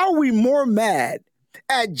 How are we more mad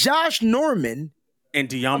at Josh Norman and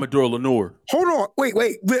Deommodore Lenoir? Hold on.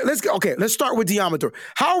 Wait. Let's start with Deommodore.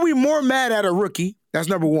 How are we more mad at a rookie? That's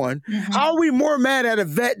number one. How are we more mad at a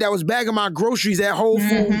vet that was bagging my groceries at Whole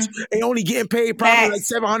Foods and only getting paid probably like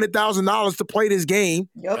 $700,000 to play this game?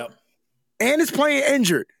 Yep. And is playing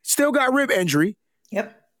injured. Still got rib injury.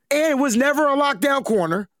 Yep. And was never a lockdown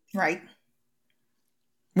corner. Right.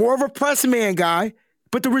 More of a press man guy.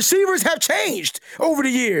 But the receivers have changed over the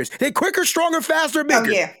years. They're quicker, stronger, faster, bigger. Oh,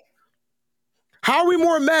 yeah. How are we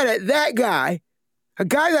more mad at that guy, a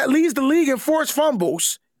guy that leads the league in forced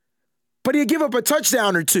fumbles, but he'll give up a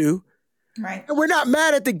touchdown or two? Right. And we're not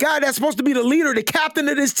mad at the guy that's supposed to be the leader, the captain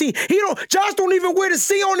of this team. Josh don't even wear the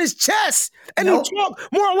C on his chest, and he talk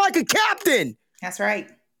more like a captain. That's right.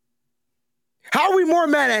 How are we more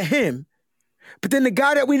mad at him? But then the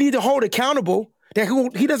guy that we need to hold accountable,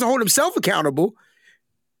 he doesn't hold himself accountable,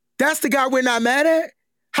 that's the guy we're not mad at?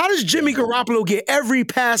 How does Jimmy Garoppolo get every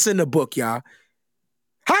pass in the book, y'all?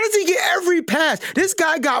 How does he get every pass? This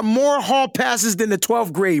guy got more hall passes than the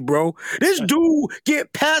 12th grade, bro. This dude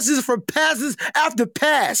get passes for passes after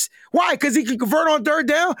pass. Why? Because he can convert on third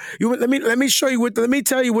down? Let me show you let me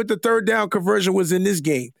tell you what the third down conversion was in this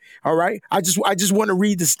game. All right? I just want to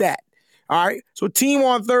read the stat. All right? So team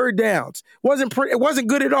on third downs. It wasn't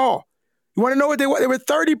good at all. You want to know what they were? They were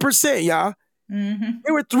 30%, y'all.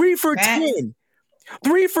 They were 3 for 10.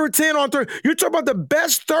 3 for 10 on third. You're talking about the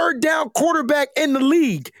best third down quarterback in the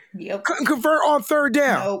league. Yep. Couldn't convert on third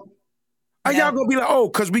down. Nope. Are y'all going to be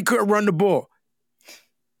like, because we couldn't run the ball?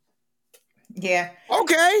 Yeah.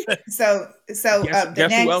 Okay. So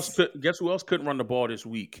guess who else couldn't run the ball this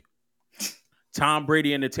week? Tom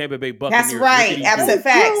Brady and the Tampa Bay Buccaneers. That's right. Absolute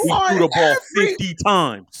facts. He threw the ball 50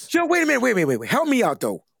 times. Yo, wait a minute. Wait. Help me out,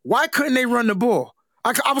 though. Why couldn't they run the ball?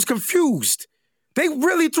 I was confused. They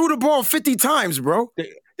really threw the ball 50 times, bro.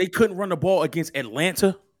 They couldn't run the ball against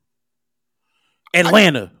Atlanta.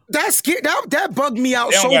 That bugged me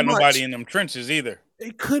out so much. They don't got nobody in them trenches either. They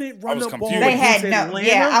couldn't run the ball. They had no. Atlanta?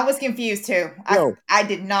 Yeah, I was confused too. I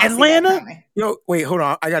did not Atlanta? see that coming. Yo, wait, hold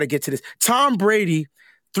on. I got to get to this. Tom Brady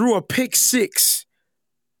threw a pick six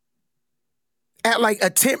at like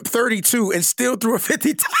attempt 32 and still threw a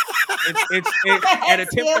 50 times. At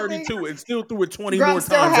attempt 32 and still threw it 20 Gronk more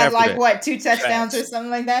still times had after like that. what, 2 touchdowns or something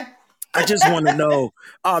like that? I just want to know.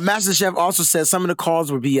 Master Chef also said some of the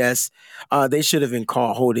calls were BS. They should have been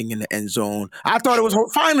called holding in the end zone. I thought it was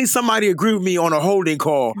finally somebody agreed with me on a holding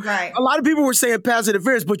call. Right. A lot of people were saying pass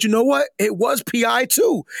interference, but you know what? It was PI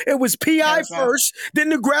too. It was PI first, then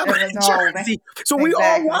the grab of the jersey. So we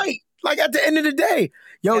all right. Like at the end of the day,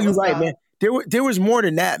 you're right, man. There was more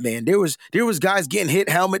than that, man. There was guys getting hit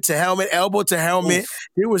helmet to helmet, elbow to helmet. Oof.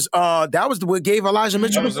 There was that was what gave Elijah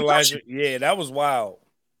Mitchell. That was Elijah. Yeah, that was wild.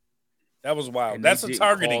 That was wild. And that's a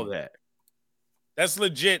targeting. That's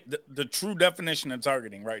legit. The true definition of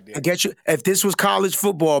targeting, right there. I get you. If this was college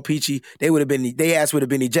football, Peachy, their ass would have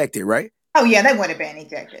been ejected, right? Oh yeah, they would have been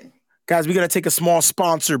ejected. Guys, we're going to take a small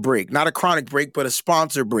sponsor break. Not a chronic break, but a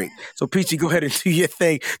sponsor break. So, Peachy, go ahead and do your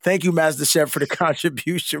thing. Thank you, Master Chef, for the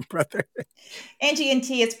contribution, brother.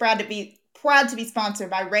 NGNT is proud to be sponsored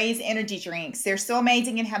by Ray's Energy Drinks. They're so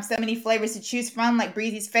amazing and have so many flavors to choose from, like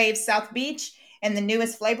Breezy's fave, South Beach, and the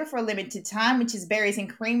newest flavor for a limited time, which is berries and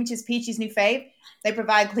cream, which is Peachy's new fave. They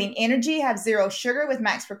provide clean energy, have zero sugar with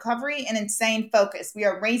max recovery, and insane focus. We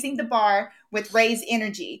are raising the bar with Ray's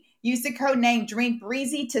Energy. Use the code name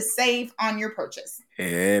DrinkBreezy to save on your purchase.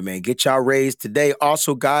 Yeah, man. Get y'all raised today.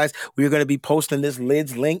 Also, guys, we're going to be posting this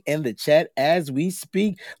Lids link in the chat as we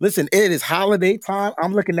speak. Listen, it is holiday time.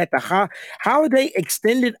 I'm looking at the holiday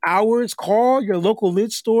extended hours. Call your local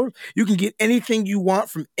Lids store. You can get anything you want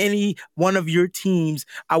from any one of your teams.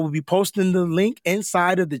 I will be posting the link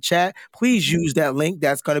inside of the chat. Please use that link.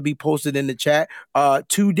 That's going to be posted in the chat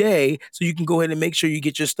today. So you can go ahead and make sure you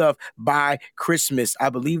get your stuff by Christmas. I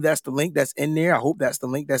believe that's the link that's in there. I hope that's the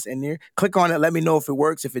link that's in there. Click on it. Let me know if it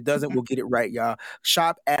works. If it doesn't, we'll get it right, y'all.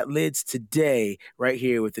 Shop at Lids today, right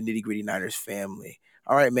here with the Nitty Gritty Niners family.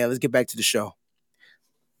 All right, man, let's get back to the show.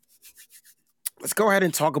 Let's go ahead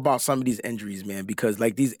and talk about some of these injuries, man, because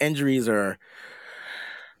like these injuries are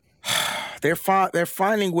they're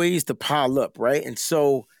finding ways to pile up, right? And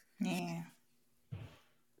so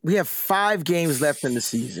we have 5 games left in the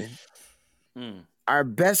season. Our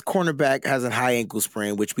best cornerback has a high ankle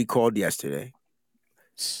sprain, which we called yesterday.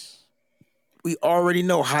 We already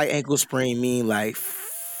know high ankle sprain mean like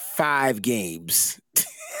 5 games.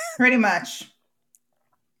 Pretty much.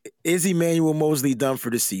 Is Emmanuel Mosley done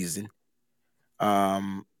for the season?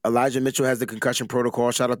 Elijah Mitchell has the concussion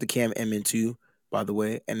protocol. Shout out to Cam Emmon too, by the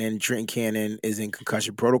way. And then Trenton Cannon is in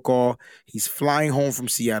concussion protocol. He's flying home from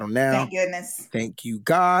Seattle now. Thank goodness. Thank you,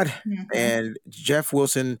 God. Mm-hmm. And Jeff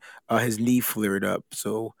Wilson, his knee flared up.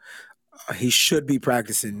 So he should be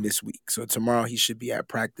practicing this week. So tomorrow he should be at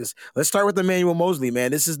practice. Let's start with Emmanuel Mosley,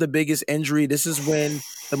 man. This is the biggest injury. This is when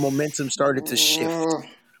the momentum started to shift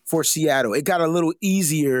for Seattle. It got a little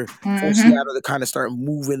easier for Seattle to kind of start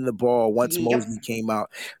moving the ball once Mosley came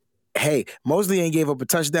out. Hey, Mosley ain't gave up a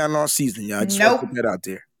touchdown all season, y'all. Just want to put that out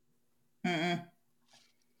there.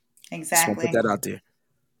 Exactly. Just want to put that out there.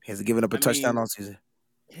 He hasn't given up a touchdown all season.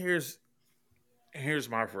 Here's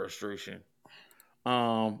my frustration.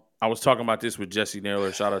 I was talking about this with Jesse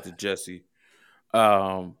Naylor. Shout out to Jesse.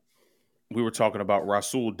 We were talking about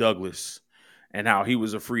Rasul Douglas and how he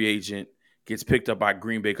was a free agent, gets picked up by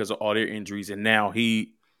Green Bay because of all their injuries, and now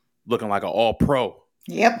he looking like an all-pro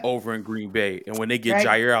over in Green Bay. And when they get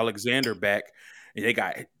Jair Alexander back, and they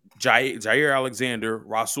got Jair Alexander,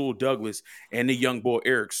 Rasul Douglas, and the young boy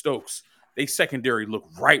Eric Stokes, they secondary look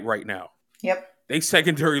right now. Yep. They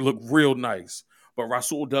secondary look real nice. But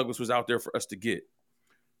Rasul Douglas was out there for us to get.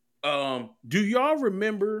 Do y'all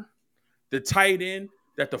remember the tight end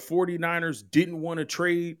that the 49ers didn't want to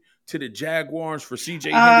trade to the Jaguars for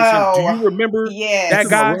C.J. Henderson? Do you remember that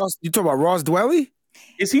guy? You talking about Ross Dwelly?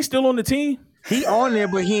 Is he still on the team? He on there,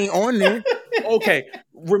 but he ain't on there. Okay.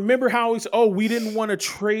 Remember how we didn't want to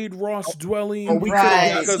trade Ross Dwelly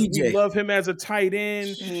because we love him as a tight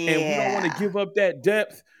end and we don't want to give up that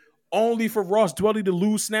depth. Only for Ross Dwelly to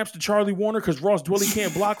lose snaps to Charlie Warner because Ross Dwelly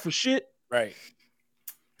can't block for shit. Right.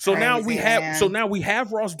 So now we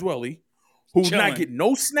have Ross Dwelly, who's not getting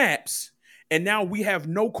no snaps, and now we have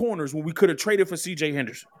no corners when we could have traded for C.J.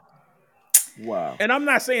 Henderson. Wow. And I'm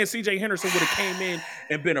not saying C.J. Henderson would have came in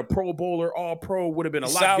and been a Pro Bowler, all pro, would have been a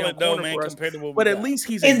lot solid though, man, for us. But at least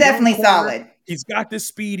he's definitely solid. He's got the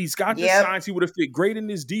speed. He's got the size. He would have fit great in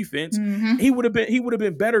this defense. He would have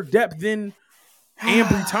been better depth than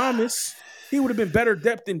Ambry Thomas. He would have been better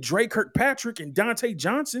depth than Dre Kirkpatrick and Dante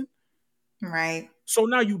Johnson. Right. So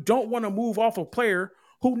now you don't want to move off a player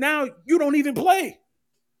who now you don't even play.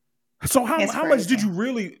 So how much did you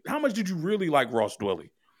really like Ross Dwelly?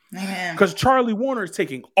 Because Charlie Warner is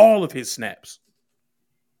taking all of his snaps.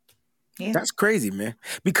 Yeah. That's crazy, man.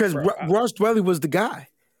 Because Ross Dwelly was the guy.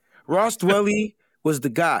 Ross Dwelly was the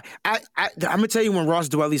guy. I'm gonna tell you when Ross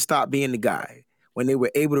Dwelly stopped being the guy. when they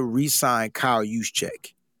were able to re-sign Kyle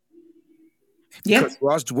Juszczyk. Yeah. Because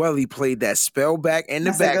Ross Dwelley played that spell back in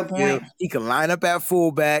the backfield. He can line up at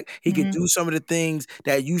fullback. He can do some of the things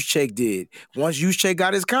that Juszczyk did. Once Juszczyk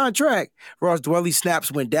got his contract, Ross Dwelley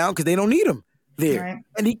snaps went down because they don't need him there. Right.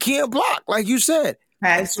 And he can't block, like you said.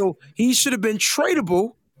 Right. And so he should have been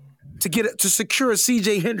tradable to secure a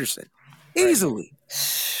CJ Henderson easily.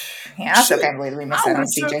 Yeah, I still can't believe we missed out on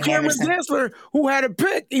CJ Henderson. Cameron Dantzler, who had a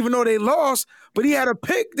pick, even though they lost, but he had a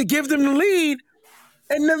pick to give them the lead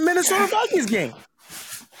in the Minnesota Vikings game.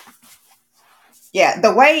 Yeah,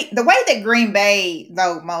 the way that Green Bay,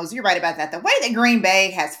 though, Mose, you're right about that. The way that Green Bay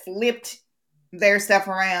has flipped their stuff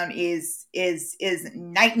around is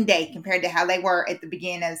night and day compared to how they were at the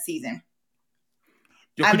beginning of the season.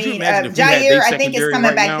 Yo, Jair, I think is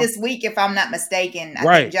coming back this week, if I'm not mistaken. I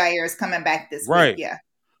think Jair is coming back this week. Yeah.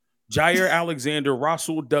 Jair Alexander,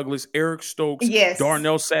 Russell Douglas, Eric Stokes,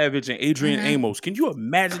 Darnell Savage, and Adrian Amos. Can you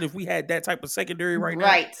imagine if we had that type of secondary right now?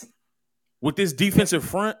 Right. With this defensive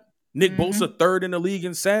front, Nick Bosa third in the league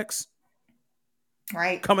in sacks.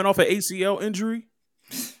 Right. Coming off an ACL injury.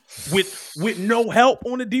 With no help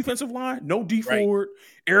on the defensive line. No D Ford.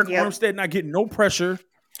 Eric Armstead not getting no pressure.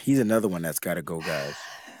 He's another one that's got to go, guys.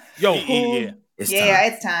 Yo,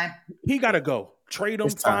 it's time. He got to go. Trade him,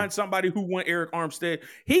 find somebody who want Eric Armstead.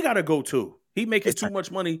 He got to go too. He making too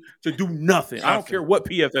much money to do nothing. I don't care what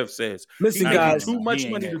PFF says. Listen, guys. Too much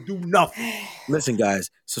money to do nothing. Listen,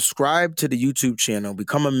 guys. Subscribe to the YouTube channel.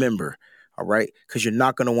 Become a member, all right? Because you're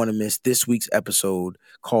not going to want to miss this week's episode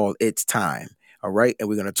called It's Time, all right? And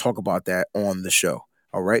we're going to talk about that on the show.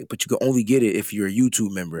 All right, but you can only get it if you're a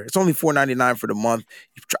YouTube member. It's only $4.99 for the month.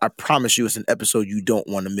 I promise you, it's an episode you don't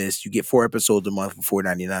want to miss. You get 4 episodes a month for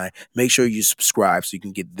 $4.99. Make sure you subscribe so you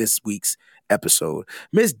can get this week's episode.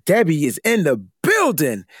 Miss Debbie is in the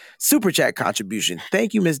building. Super chat contribution.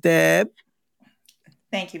 Thank you, Miss Deb.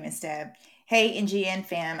 Thank you, Miss Deb. Hey, NGN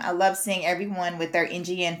fam. I love seeing everyone with their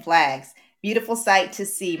NGN flags. Beautiful sight to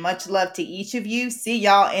see. Much love to each of you. See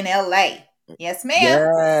y'all in LA. Yes,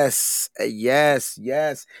 ma'am. Yes.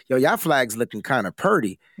 Yo, y'all flags looking kind of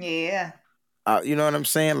purty. Yeah. You know what I'm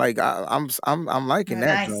saying? Like I'm liking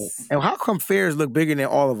that. Nice. And how come fairs look bigger than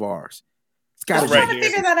all of ours? It's got to be. I'm trying to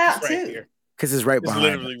figure that out too. Because it's right behind.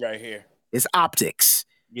 It's literally right here. It's optics.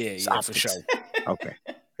 Yeah, optics. For sure. Okay,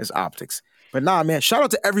 it's optics. But nah, man, shout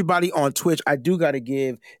out to everybody on Twitch. I do got to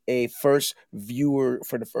give a first viewer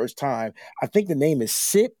for the first time. I think the name is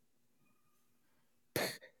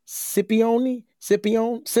Scipione?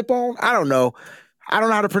 I don't know. I don't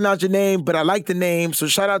know how to pronounce your name, but I like the name. So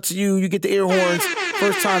shout out to you. You get the ear horns.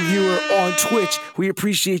 First time viewer on Twitch. We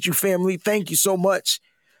appreciate you, family. Thank you so much.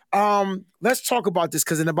 Let's talk about this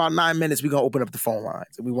because in about 9 minutes, we're going to open up the phone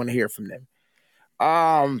lines and we want to hear from them.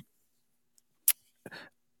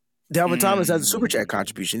 Delvin Thomas has a super chat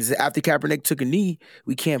contribution. He said, after Kaepernick took a knee,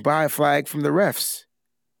 we can't buy a flag from the refs.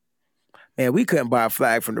 Man, we couldn't buy a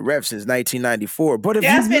flag from the refs since 1994. But if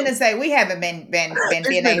I was going to say, we haven't been able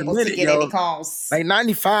to get any calls. Like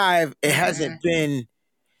 95, it hasn't been,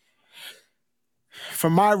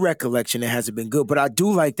 from my recollection, it hasn't been good. But I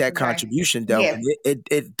do like that contribution, Delvin. Yeah.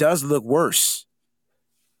 It does look worse.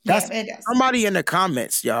 It does. Somebody in the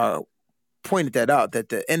comments, y'all, pointed that out, that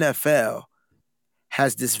the NFL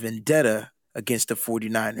has this vendetta against the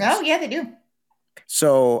 49ers. Oh, yeah, they do.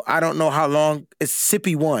 So I don't know how long. It's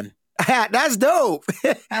Sippy one. That's dope. I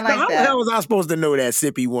like that. How the hell was I supposed to know that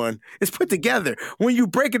Sippy one? It's put together. When you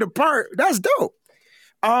break it apart, that's dope.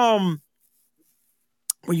 When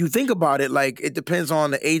you think about it, like, it depends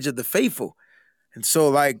on the age of the faithful. And so,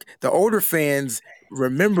 like, the older fans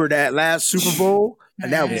remember that last Super Bowl,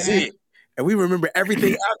 and that was it. And we remember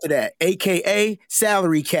everything after that, a.k.a.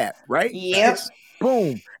 salary cap, right? Yep.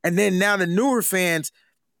 Boom. And then now the newer fans,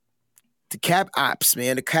 the cap ops,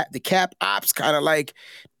 man, the cap ops kind of like,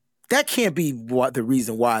 that can't be the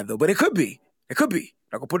reason why, though, but it could be. It could be.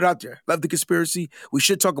 I'm gonna put it out there. Love the conspiracy. We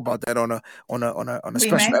should talk about that on a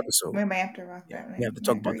special episode. We may have to rock that. We have to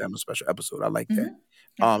talk about that on a special episode. I like that.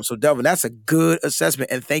 So Delvin, that's a good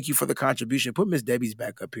assessment, and thank you for the contribution. Put Miss Debbie's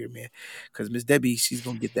back up here, man, because Miss Debbie, she's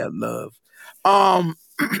gonna get that love.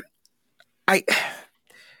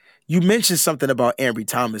 You mentioned something about Ambry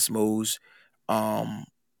Thomas, Mose. Ambry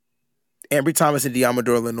Thomas and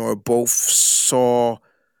Diamador Lenore both saw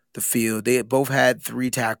the field. They both had 3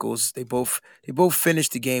 tackles. They both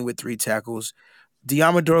finished the game with 3 tackles.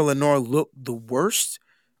 Diamador Lenore looked the worst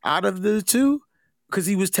out of the two because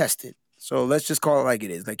he was tested. So let's just call it like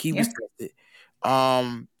it is. Like, he was tested.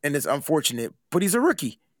 And it's unfortunate, but he's a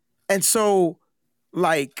rookie. And so,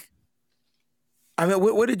 like, I mean,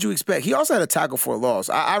 what did you expect? He also had a tackle for a loss.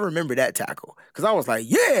 I remember that tackle because I was like,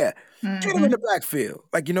 yeah, get him in the backfield.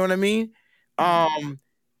 Like, you know what I mean?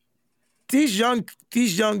 These young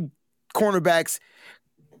cornerbacks,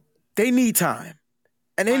 they need time.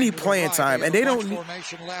 And they need playing time. And they don't need...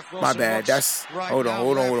 My bad. That's... Hold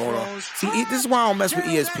on. See, this is why I don't mess with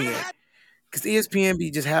ESPN. Because ESPN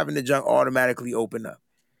be just having the junk automatically open up.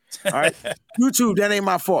 All right? YouTube, that ain't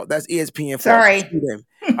my fault. That's ESPN fault. Sorry.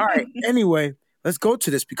 All right. Anyway, let's go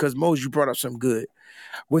to this because, Mose, you brought up some good.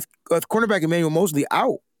 With cornerback Emmanuel Moseley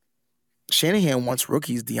out, Shanahan wants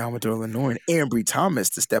rookies Diamador Lenoir and Ambry Thomas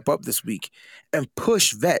to step up this week and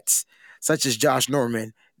push vets such as Josh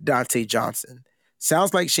Norman, Dante Johnson.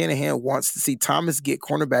 Sounds like Shanahan wants to see Thomas get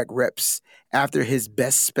cornerback reps after his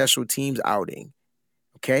best special teams outing.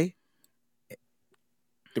 Okay?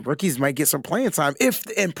 The rookies might get some playing time if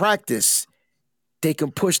in practice they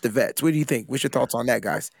can push the vets. What do you think? What's your thoughts on that,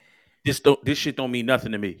 guys? This shit don't mean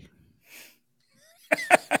nothing to me.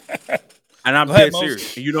 And I'm dead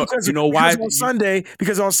serious. And you know why?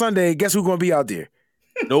 Because on Sunday, guess who's going to be out there?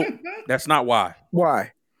 Nope, that's not why.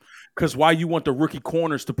 Why? Because why you want the rookie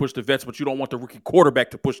corners to push the vets, but you don't want the rookie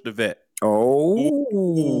quarterback to push the vet. Oh.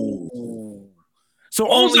 Ooh. So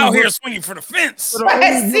O's out here swinging for the fence.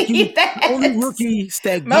 Only rookies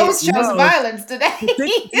that Most shows violence today.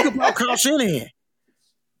 Think about Kyle Shanahan.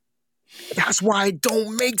 That's why it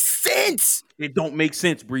don't make sense. It don't make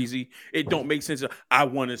sense, Breezy. It don't make sense. I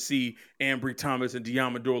want to see Ambry Thomas and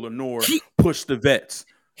Diamador Lenoir push the vets.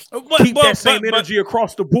 Keep that same energy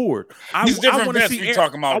across the board. I want to see you're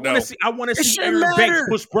talking about. I want to see Aaron Banks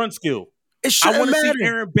push Brunskill. I want to see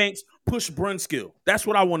Aaron Banks push Brunskill. That's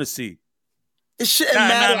what I want to see. It shouldn't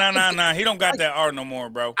matter. Nah. He don't got that R no more,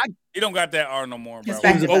 bro. He don't got that R no more, bro.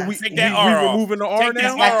 Take that R off. Removing the R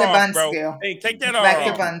now? Back to Brunskill. Take that R back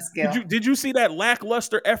off. to Brunskill. Did you see that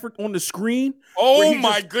lackluster effort on the screen? Oh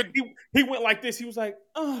my goodness. He went like this. He was like,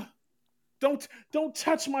 don't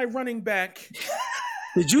touch my running back.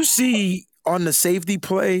 Did you see on the safety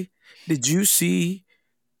play? Did you see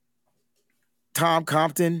Tom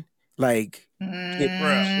Compton get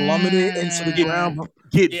plummeted into the ground,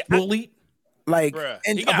 get bullied? Like,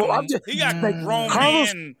 and he got grown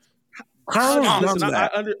man. Listen,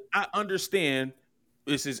 I understand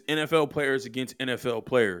this is NFL players against NFL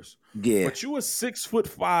players. Yeah, but you a 6'5",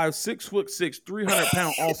 6'6",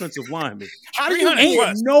 300-pound offensive lineman.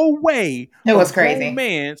 Ain't no way it was crazy. A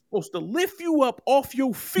man supposed to lift you up off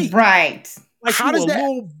your feet, right? Like you a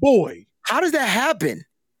little boy. How does that happen?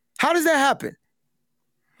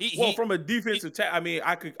 From a defensive I mean,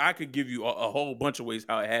 I could give you a whole bunch of ways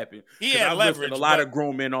how it happened. He had leverage. A lot of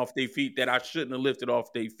grown men off their feet that I shouldn't have lifted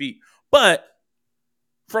off their feet. But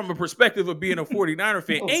from a perspective of being a 49er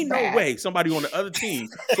fan, ain't no way somebody on the other team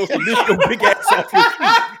supposed to lift your big ass off your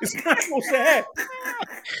feet. It's not supposed to happen.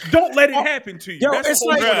 Don't let it happen to you. That's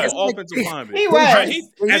the whole offensive lineman. He was. He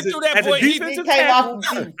threw that boy. He came off.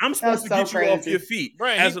 I'm supposed to get you off your feet.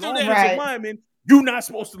 Right. As an offensive lineman, you're not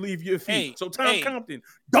supposed to leave your feet. So Tom Compton,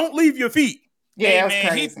 don't leave your feet. Yeah,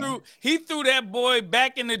 man, he threw that boy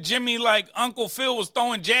back in the Jimmy like Uncle Phil was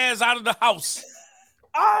throwing Jazz out of the house.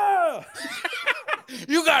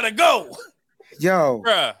 You gotta go, yo.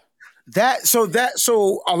 Bruh.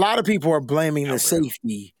 So a lot of people are blaming the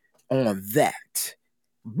safety on that,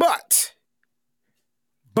 but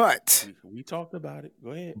we talked about it. Go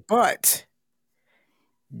ahead. But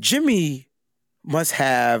Jimmy must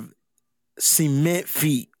have cement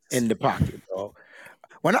feet in the pocket, bro.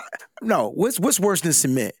 What's worse than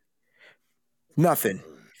cement? Nothing.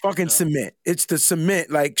 Fucking cement. It's the cement,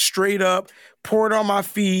 like straight up, pour it on my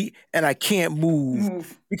feet, and I can't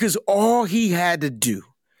move. Because all he had to do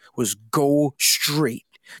was go straight.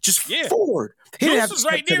 Just forward. He didn't have to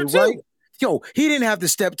step to the right. Yo, he didn't have to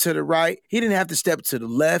step to the right. He didn't have to step to the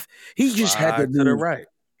left. He just had to to the right.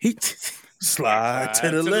 He slide to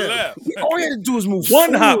the left. All he had to do was move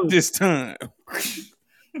one forward. hop this time.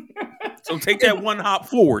 So take that one hop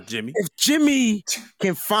forward, Jimmy. If Jimmy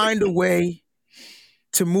can find a way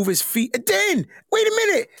to move his feet, then wait a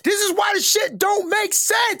minute. This is why the shit don't make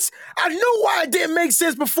sense. I knew why it didn't make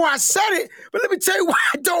sense before I said it, but let me tell you why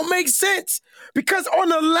it don't make sense. Because on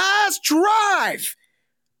the last drive,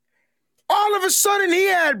 all of a sudden he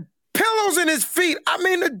had pillows in his feet. I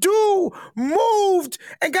mean, the dude moved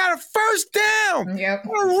and got a first down. Yep.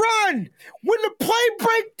 On a run. When the play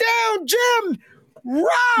break down, Jim,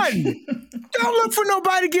 run. Don't look for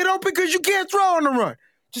nobody to get open because you can't throw on the run.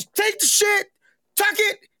 Just take the shit, tuck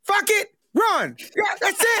it, fuck it, run. Yeah,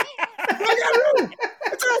 that's it.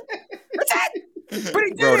 That's it. But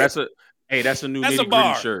he did. Bro, that's a new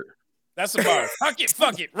nitty-gritty shirt. That's a bar. Tuck it,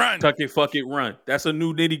 fuck it, run. Tuck it, fuck it, run. That's a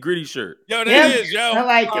new Nitty Gritty shirt. Yo, that is, yo. I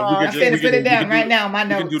like it. I'm finna put it down right now. My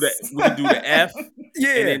notes. We can do the F. Yeah.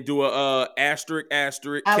 And then do a asterisk.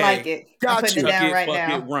 K. I like it. I'm putting it down right now.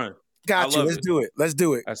 Fuck it, run. Got you. Let's do it. Let's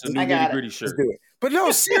do it. That's a new Nitty Gritty shirt. Let's do it. But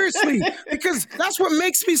no, seriously, because that's what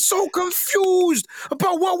makes me so confused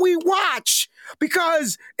about what we watch.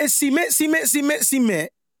 Because it's cement.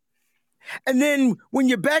 And then when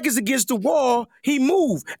your back is against the wall, he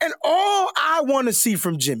moved. And all I want to see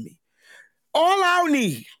from Jimmy, all I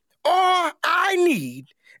need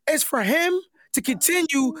is for him to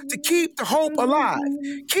continue to keep the hope alive.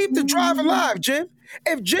 Keep the drive alive, Jim.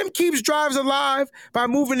 If Jim keeps drives alive by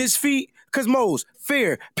moving his feet, because Mose,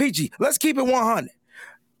 Fair, PG, let's keep it 100.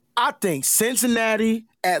 I think Cincinnati,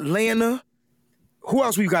 Atlanta, who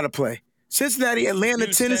else we got to play? Cincinnati, Atlanta,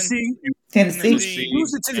 Houston, Tennessee.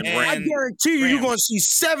 Houston. I guarantee you, you're going to see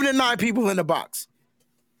 7 to 9 people in the box.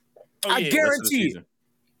 I guarantee it.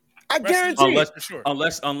 I guarantee it.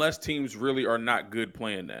 Unless teams really are not good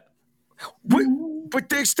playing that. But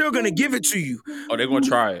they're still going to give it to you. Oh, they're going to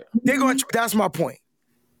try it. That's my point.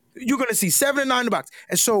 You're going to see 7 to 9 in the box.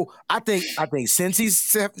 And so I think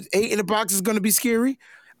Cincy's 8 in the box is going to be scary.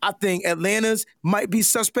 I think Atlanta's might be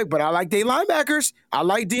suspect, but I like their linebackers. I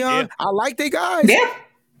like Dion. Yeah. I like their guys. Yeah.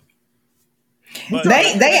 But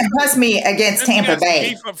they impressed me against Tampa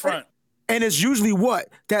Bay. Up front. And it's usually what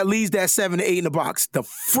that leaves that 7 to 8 in the box. The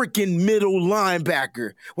freaking middle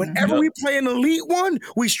linebacker. Whenever we play an elite one,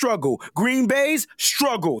 we struggle. Green Bay's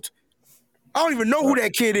struggled. I don't even know who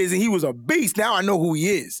that kid is, and he was a beast. Now I know who he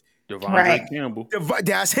is. Devondre Campbell.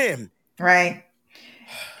 That's him. Right.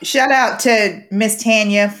 Shout out to Miss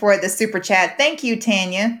Tanya for the super chat. Thank you,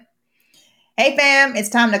 Tanya. Hey, fam, it's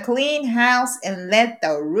time to clean house and let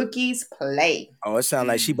the rookies play. Oh, it sounds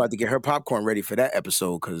like she about to get her popcorn ready for that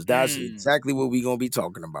episode because that's exactly what we're going to be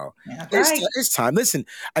talking about. It's time. Listen,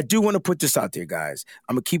 I do want to put this out there, guys.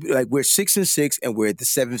 I'm going to keep it like we're 6-6 and we're at the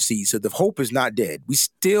 7th seed, so the hope is not dead. We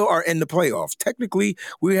still are in the playoffs. Technically,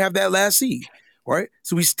 we have that last seed, right?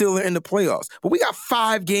 So we still are in the playoffs. But we got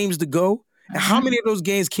 5 games to go. And how many of those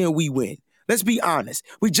games can we win? Let's be honest.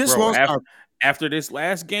 We just lost after this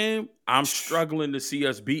last game, I'm struggling to see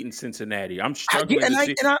us beating Cincinnati. I'm struggling to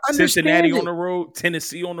see Cincinnati on the road,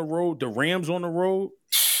 Tennessee on the road, the Rams on the road.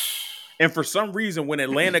 And for some reason, when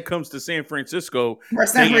Atlanta comes to San Francisco,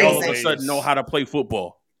 they all of a sudden know how to play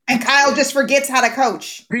football. And Kyle just forgets how to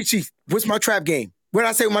coach. Peachy, what's my trap game? What did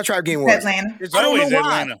I say my trap game was? Atlanta. It's always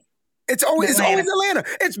Atlanta. It's always Atlanta.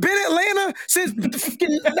 It's been Atlanta since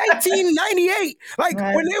 1998. Like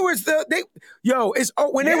when they was they were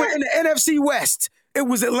in the NFC West, it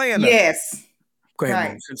was Atlanta. Yes. Go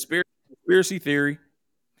ahead. Conspiracy theory.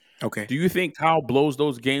 Okay. Do you think Kyle blows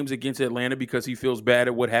those games against Atlanta because he feels bad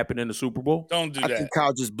at what happened in the Super Bowl? Don't do that. I think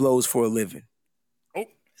Kyle just blows for a living.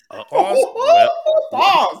 Pause.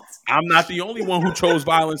 I'm not the only one who chose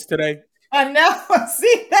violence today. I know.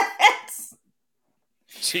 See that?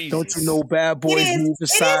 Jesus. Don't you know bad boys move in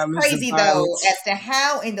silence? It is crazy, though, as to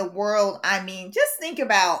how in the world, I mean, just think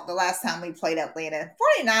about the last time we played Atlanta.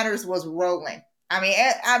 49ers was rolling. I mean,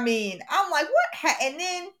 I'm like, what? And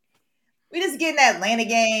then we just get in that Atlanta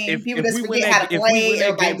game. People just forget how to play.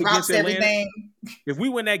 Everybody drops everything. If we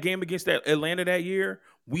win that game against Atlanta that year,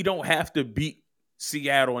 we don't have to beat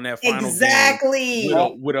Seattle in that final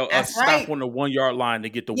game with a stop on the 1 yard line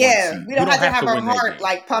to get the 1 seed. We don't have to have our heart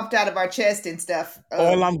like pumped out of our chest and stuff.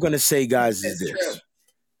 All I'm gonna say, guys, is this: true.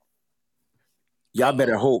 Y'all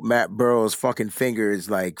better hope Matt Burrow's fucking finger is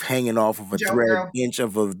like hanging off of a inch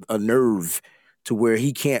of a nerve to where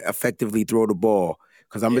he can't effectively throw the ball.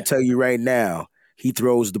 Because I'm gonna tell you right now, he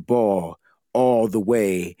throws the ball all the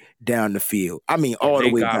way down the field. I mean, all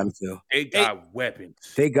the way down the field. They got weapons.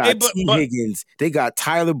 They got T. Higgins. They got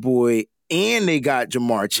Tyler Boyd. And they got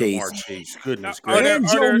Jamar Chase. Goodness gracious. And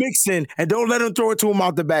Joe Mixon. And don't let them throw it to him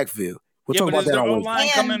out the backfield. We'll talk about that on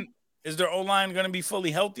Wednesday. Is their O-line going to be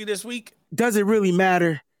fully healthy this week? Does it really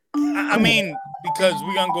matter? I mean, because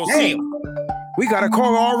we're going to go see them. We got a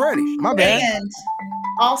call already. My bad. And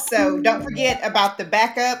also, don't forget about the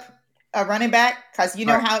backup running back, because you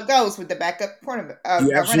know how it goes with the backup running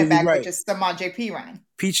back, which is Samad J.P. Ryan.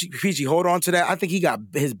 Peachy, hold on to that. I think he got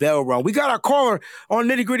his bell rung. We got our caller on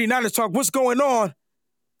Nitty Gritty Niners Talk. What's going on?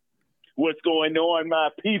 What's going on, my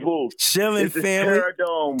people? Chilling, family.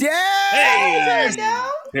 Terradome. Yeah!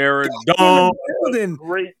 Terradome.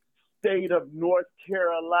 Great state of North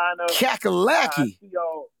Carolina. Kakalaki.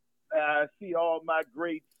 I see all my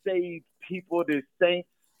great saved people, the saints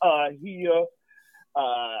here.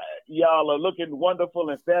 Y'all are looking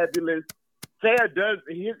wonderful and fabulous. Fair does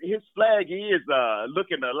his flag is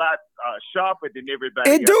looking a lot sharper than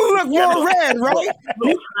everybody. It do look more red, right?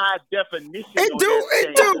 High definition. It do.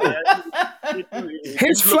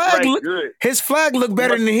 His flag look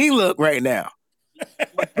better than he look right now.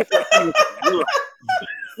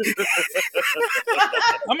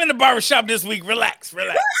 I'm in the barbershop this week. Relax. All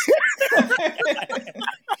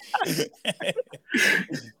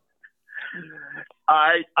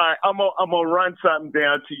right. I'm gonna run something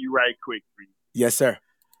down to you right quick. Yes, sir.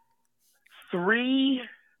 3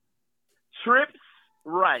 trips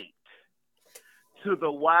right to the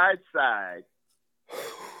wide side.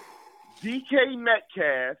 DK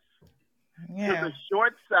Metcalf to the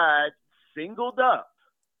short side, singled up.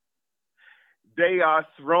 They are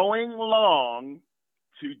throwing long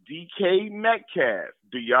to DK Metcalf.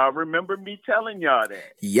 Do y'all remember me telling y'all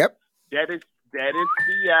that? Yep. That is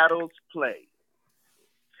Seattle's play.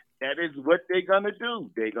 That is what they're going to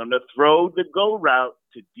do. They're going to throw the go route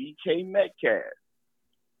to DK Metcalf.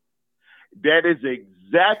 That is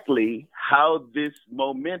exactly how this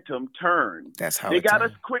momentum turned. That's how they got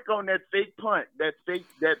us quick on that fake punt. That fake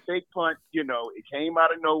punt, it came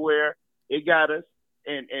out of nowhere. It got us.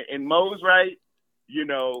 And Mo's right.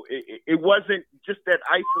 It wasn't just that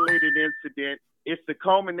isolated incident. It's the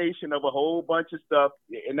culmination of a whole bunch of stuff.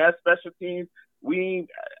 And that special teams,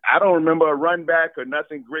 I don't remember a run back or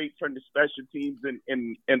nothing great from the special teams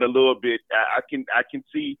in a little bit. I can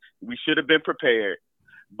see we should have been prepared,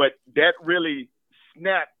 but that really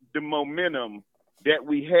snapped the momentum that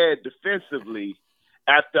we had defensively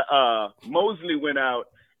after Mosley went out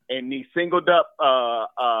and he singled up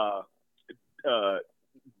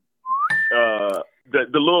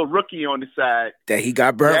the little rookie on the side that he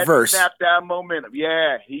got burnt first. Snapped our momentum.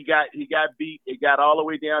 Yeah, he got beat. It got all the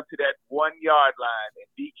way down to that 1 yard line, and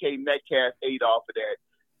DK Metcalf ate off of that.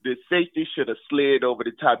 The safety should have slid over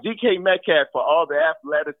the top. DK Metcalf, for all the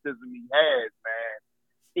athleticism he has, man,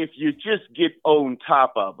 if you just get on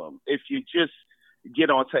top of him, if you just get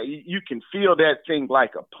on top, you can feel that thing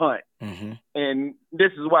like a punt. Mm-hmm. And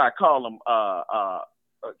this is why I call him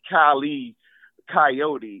Coyote.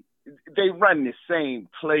 They run the same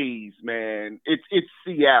plays, man. It's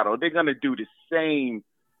Seattle. They're gonna do the same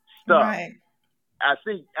stuff. Right. I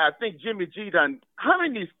think Jimmy G done. How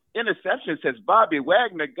many interceptions has Bobby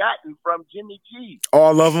Wagner gotten from Jimmy G?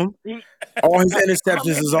 All of them. All his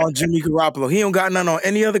interceptions is on Jimmy Garoppolo. He don't got none on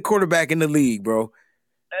any other quarterback in the league, bro.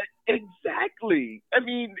 Exactly. I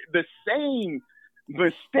mean, the same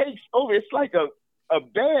mistakes over. It's like a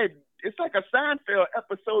bad. It's like a Seinfeld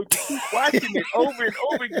episode. You keep watching it over and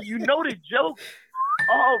over again. You know the joke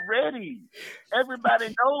already.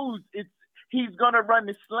 Everybody knows he's gonna run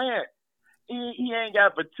the slant. He ain't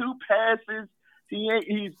got but 2 passes.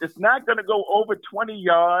 It's not gonna go over 20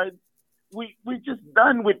 yards. We just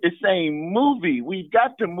done with the same movie. We've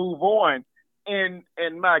got to move on. And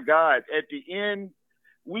my God, at the end,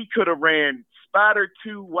 we could have ran Spider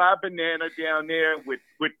 2 Y Banana down there with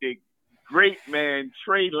the great man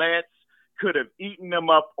Trey Lance. Could have eaten them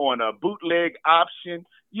up on a bootleg option.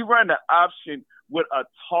 You run the option with a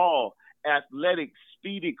tall, athletic,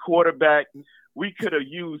 speedy quarterback. We could have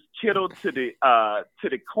used Kittle to the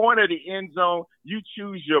corner of the end zone. You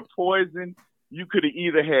choose your poison. You could have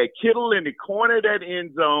either had Kittle in the corner of that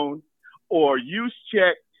end zone, or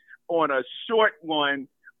Juszczyk on a short one,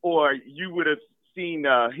 or you would have seen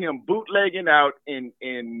him bootlegging out and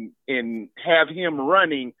have him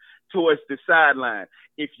running towards the sideline.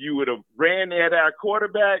 If you would have ran at our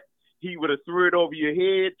quarterback, he would have threw it over your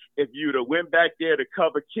head. If you would have went back there to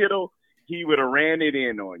cover Kittle, he would have ran it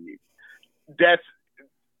in on you. That's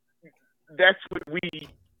what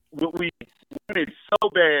we wanted so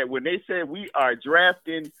bad when they said we are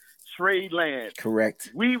drafting Trey Lance.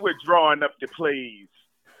 Correct. We were drawing up the plays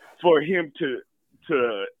for him to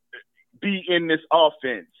be in this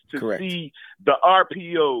offense, to Correct. see the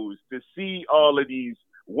RPOs, to see all of these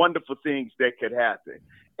wonderful things that could happen.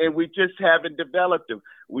 And we just haven't developed them.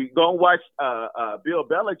 We go watch Bill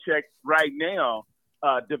Belichick right now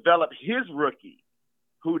develop his rookie,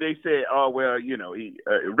 who they said,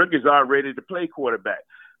 rookies are ready to play quarterback.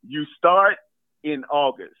 You start in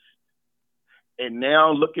August, and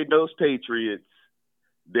now look at those Patriots.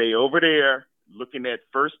 They over there looking at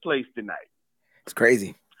first place tonight. It's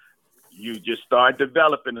crazy. You just start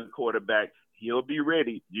developing a quarterback. He'll be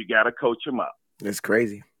ready. You got to coach him up. It's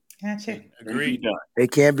crazy. Gotcha. Agreed.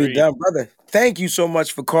 It can't be done, brother. Thank you so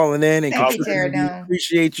much for calling in. And Thank you, Terradome.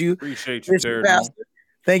 Appreciate you. Appreciate you, Terradome.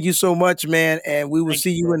 Thank you so much, man. And we will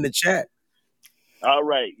see you in the chat. All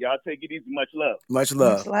right. Y'all take it easy. Much love. Much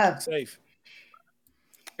love. Much love. Safe.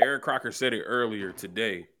 Eric Crocker said it earlier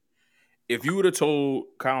today. If you would have told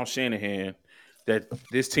Kyle Shanahan that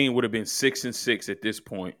this team would have been 6-6 at this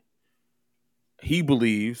point. He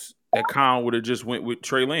believes that Kyle would have just went with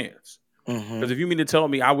Trey Lance. Because if you mean to tell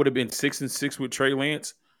me I would have been 6-6 with Trey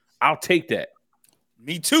Lance, I'll take that.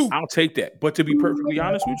 Me too. I'll take that. But to be perfectly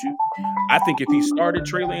honest with you, I think if he started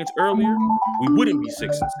Trey Lance earlier, we wouldn't be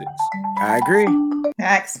 6-6. I agree.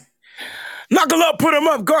 Max. Knuckle up, put him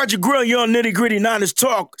up, guard your grill. You're on Nitty Gritty Niners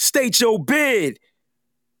Talk. State your bid.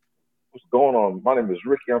 What's going on? My name is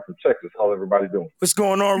Ricky. I'm from Texas. How's everybody doing? What's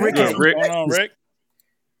going on, Ricky? What's going on, Rick?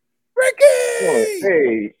 Ricky!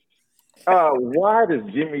 Hey, why does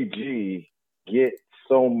Jimmy G get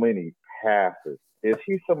so many passes? Is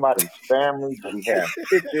he somebody's family? Does he have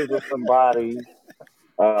pictures of somebody?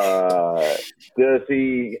 Does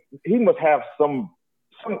he must have some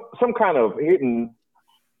kind of hidden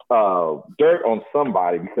dirt on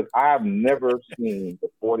somebody, because I've never seen the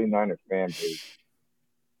 49er fan base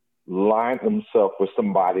line himself with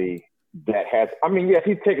somebody that has, I mean, yes,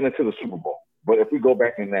 he's taken it to the Super Bowl, but if we go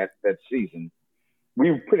back in that season,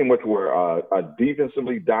 we pretty much were a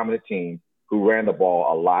defensively dominant team who ran the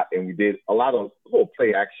ball a lot, and we did a lot of little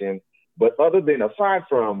play action. But aside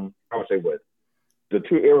from, I would say, the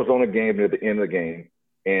two Arizona games at the end of the game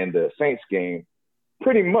and the Saints game,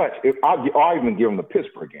 pretty much, I'll even give him the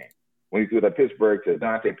Pittsburgh game. When he threw that Pittsburgh to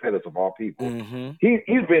Dante Pettis of all people,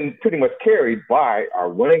 he's been pretty much carried by our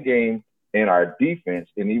running game and our defense.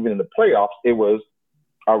 And even in the playoffs, it was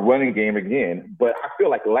our running game again. But I feel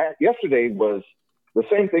like yesterday was the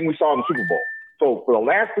same thing we saw in the Super Bowl. So for the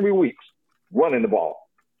last 3 weeks, running the ball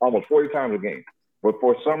almost 40 times a game. But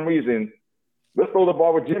for some reason, let's throw the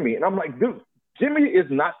ball with Jimmy. And I'm like, dude, Jimmy is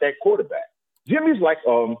not that quarterback. Jimmy's like,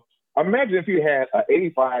 imagine if you had an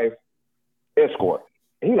 85 Escort.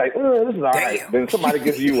 And he's like, this is all right. Damn. Then somebody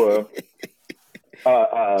gives you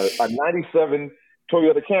a 97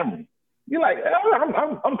 Toyota Camry. You're like,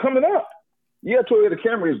 I'm coming up. Yeah, Toyota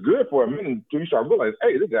Camry is good for a minute until you start realizing,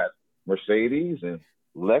 hey, they got Mercedes and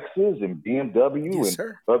Lexus and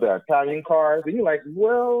BMW other Italian cars. And you're like,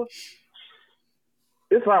 well,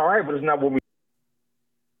 it's all right, but it's not what we.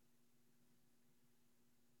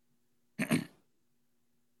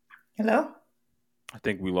 Hello? I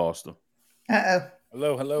think we lost him. Uh-oh.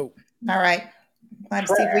 Hello. All right. Let's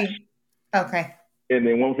see if we. Okay. And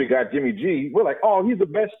then once we got Jimmy G, we're like, oh, he's the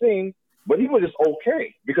best thing. But he was just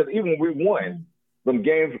okay, because even when we won them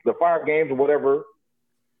games, the 5 games or whatever,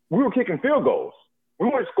 we were kicking field goals. We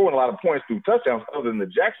weren't scoring a lot of points through touchdowns other than the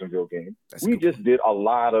Jacksonville game. We just did a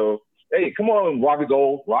lot of, hey, come on, Robbie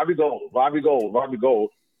Gold.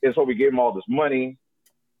 And so we gave him all this money,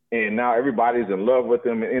 and now everybody's in love with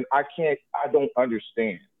him. And I don't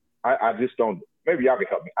understand. I just don't. Maybe y'all can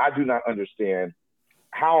help me. I do not understand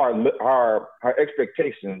how our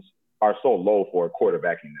expectations are so low for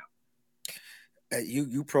quarterbacking now.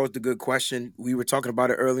 You posed a good question. We were talking about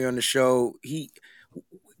it earlier on the show. He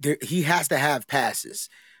has to have passes.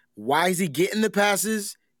 Why is he getting the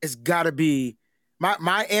passes? It's got to be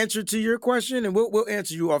my answer to your question, and we'll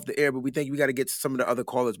answer you off the air. But we think we got to get to some of the other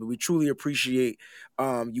callers. But we truly appreciate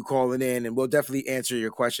you calling in, and we'll definitely answer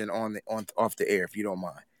your question on off the air if you don't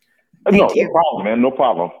mind. No problem, man. No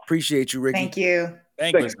problem. Appreciate you, Ricky. Thank you.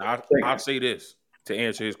 Thanks. I'll say this to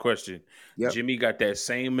answer his question. Yep. Jimmy got that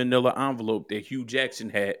same manila envelope that Hugh Jackson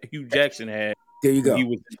had. There you go. He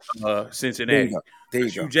was in Cincinnati. There you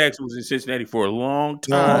Hugh go. Jackson was in Cincinnati for a long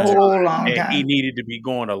time. And he needed to be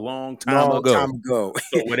going a long time ago.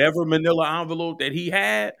 So whatever manila envelope that he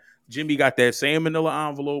had, Jimmy got that same manila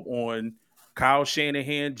envelope on Kyle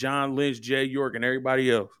Shanahan, John Lynch, Jay York, and everybody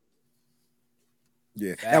else.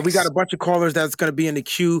 Yeah. Now we got a bunch of callers that's going to be in the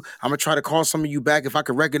queue. I'm going to try to call some of you back if I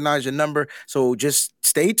can recognize your number. So just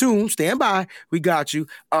stay tuned. Stand by. We got you.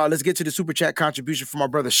 Let's get to the super chat contribution from our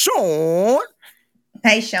brother Sean.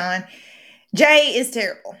 Hey, Sean. Jay is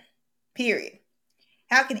terrible. Period.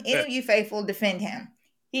 How can any of you faithful defend him?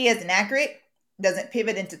 He is inaccurate, doesn't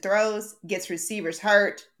pivot into throws, gets receivers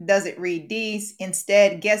hurt, doesn't read D's,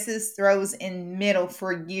 instead guesses throws in middle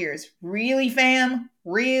for years. Really, fam?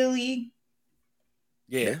 Really?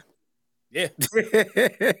 Yeah.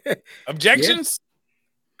 Objections?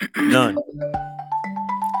 Yeah. None.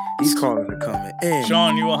 These callers are coming in.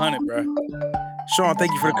 Sean, you 100, bro. Sean,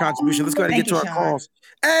 thank you for the contribution. Let's go ahead and get to our calls.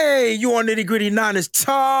 Hey, you on Nitty Gritty Niners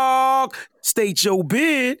Talk. State your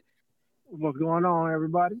bid. What's going on,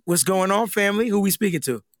 everybody? What's going on, family? Who we speaking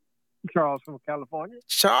to? Charles from California.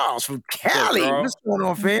 Charles from Cali. What's going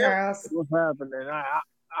on, fam? What's happening?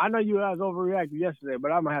 I know you guys overreacted yesterday, but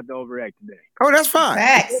I'm going to have to overreact today. Oh, that's fine.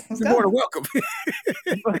 You're more than welcome.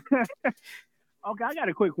 Okay, I got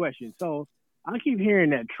a quick question. So I keep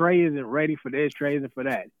hearing that Trey isn't ready for this, Trey isn't for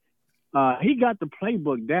that. he got the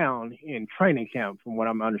playbook down in training camp, from what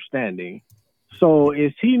I'm understanding. So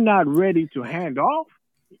is he not ready to hand off?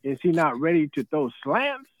 Is he not ready to throw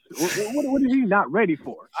slams? What is he not ready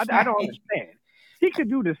for? I don't understand. He could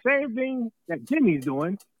do the same thing that Jimmy's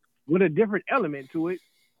doing with a different element to it,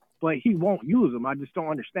 but he won't use them. I just don't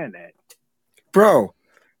understand that. Bro,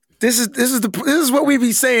 this is what we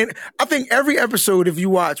be saying. I think every episode, if you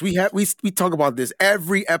watch, we talk about this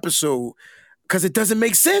every episode because it doesn't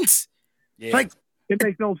make sense. Yeah. Like it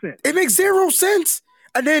makes no sense. It makes zero sense.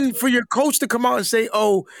 And then for your coach to come out and say,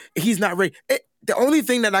 "Oh, he's not ready." The only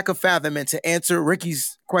thing that I could fathom, and to answer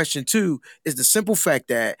Ricky's question too, is the simple fact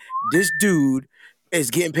that this dude is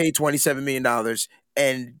getting paid $27 million.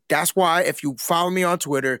 And that's why, if you follow me on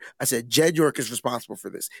Twitter, I said Jed York is responsible for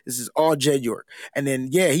this. This is all Jed York. And then,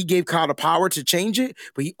 yeah, he gave Kyle the power to change it,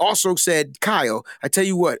 but he also said, Kyle, I tell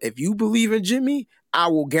you what, if you believe in Jimmy, I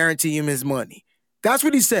will guarantee him his money. That's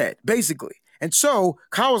what he said, basically. And so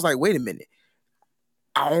Kyle was like, wait a minute.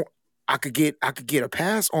 I could get a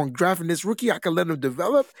pass on drafting this rookie. I could let him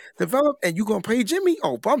develop, and you gonna pay Jimmy?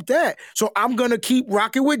 Oh, bump that. So I'm gonna keep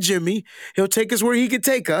rocking with Jimmy. He'll take us where he can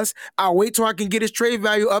take us. I'll wait till I can get his trade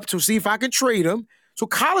value up to see if I can trade him. So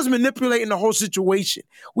Kyle is manipulating the whole situation.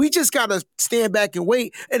 We just gotta stand back and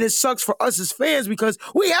wait. And it sucks for us as fans because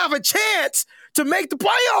we have a chance to make the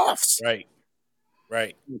playoffs. Right.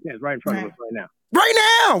 It's right in front of us right now. Right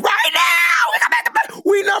now.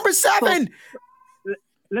 We number 7.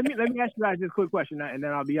 Let me ask you guys this quick question, and then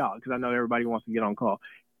I'll be out because I know everybody wants to get on call.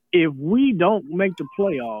 If we don't make the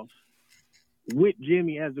playoffs with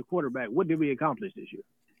Jimmy as the quarterback, what did we accomplish this year?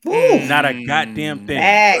 Not a goddamn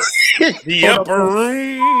thing. The upper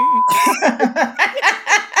ring.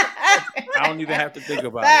 I don't even have to think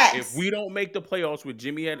about it. If we don't make the playoffs with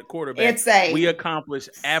Jimmy at the quarterback, we accomplish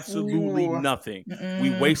absolutely nothing.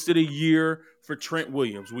 We wasted a year for Trent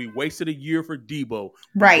Williams. We wasted a year for Debo.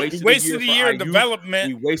 We wasted a year of development.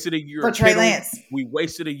 We wasted a year for Trey Lance. We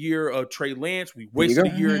wasted a year of Trey Lance. We wasted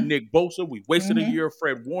a year of Nick Bosa. We wasted a year of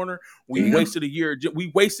Fred Warner. We wasted a year.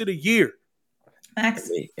 We wasted a year. And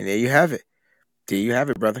there you have it. There you have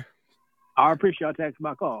it, brother. I appreciate y'all taking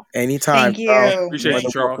my call. Anytime. Thank you. Appreciate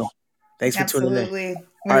you, Charles. Thanks for tuning in. Absolutely.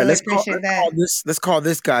 All right, let's call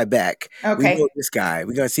this guy back. Okay. We know this guy.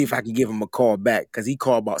 We're gonna see if I can give him a call back because he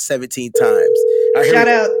called about 17 times. Shout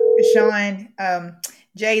out, Sean.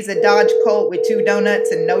 Jay's a Dodge Colt with 2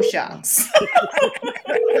 donuts and no shocks.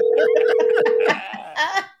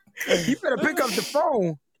 You better pick up the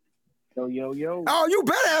phone. Yo. Oh, you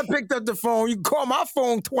better have picked up the phone. You call my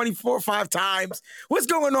phone 5 times. What's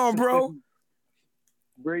going on, bro?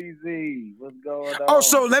 Breezy, what's going on? Oh,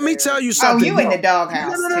 so let me tell you something. Oh, you in the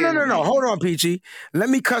doghouse? No. Hold on, Peachy. Let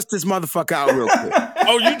me cuss this motherfucker out real quick.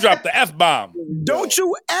 Oh, you dropped the F-bomb. Don't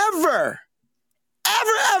you ever go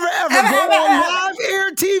on live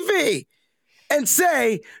air TV and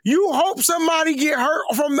say you hope somebody get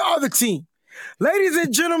hurt from the other team. Ladies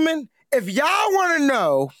and gentlemen, if y'all want to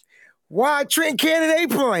know why Trent Cannon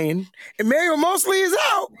ain't playing and Mario Mosley is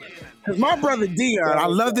out, because my brother Dion, I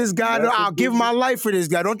love this guy. I'll give my life for this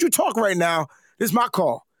guy. Don't you talk right now. This is my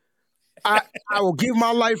call. I will give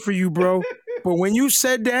my life for you, bro. But when you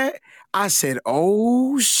said that, I said,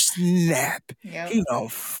 oh, snap. Yep. He done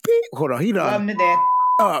hold on. He done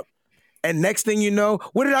up. And next thing you know,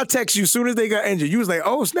 what did I text you as soon as they got injured? You was like,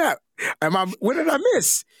 oh, snap. What did I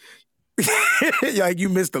miss? Like, you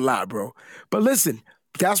missed a lot, bro. But listen,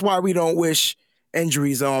 that's why we don't wish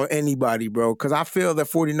injuries on anybody, bro, because I feel that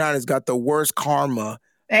 49ers got the worst karma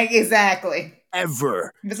exactly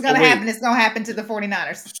ever. If it's gonna happen, it's gonna happen to the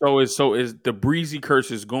 49ers. So is the Breezy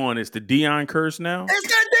curse is gone? Is the Dion curse now? It's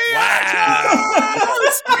the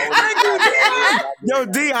Dion. Yo,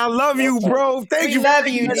 D, I love you, bro. Thank you. We love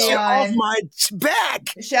you, Dion. Off my back.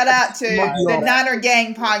 Shout out to the Niner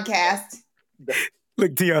Gang podcast.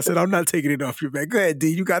 Look, Dion said, I'm not taking it off your back. Go ahead, D.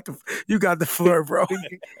 You got the floor, bro.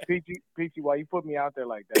 Peachy, why you put me out there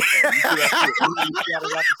like that?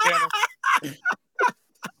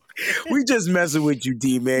 We just messing with you,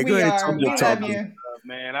 D, man. Go ahead, talk your talk.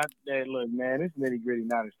 Man, look, man, this nitty gritty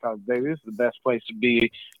Niners talk, baby. This is the best place to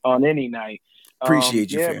be on any night.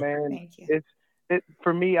 Appreciate you, yeah, fam. man. Thank you. It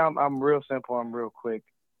for me. I'm real simple. I'm real quick.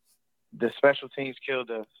 The special teams killed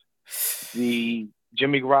us. The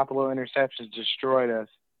Jimmy Garoppolo interceptions destroyed us,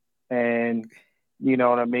 and you know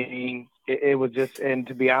what I mean. It was just, and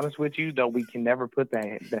to be honest with you, though, we can never put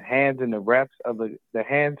the hands in the refs of the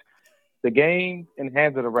game in the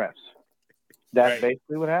hands of the refs. That's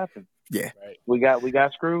basically what happened. Yeah, we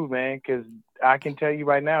got screwed, man. Because I can tell you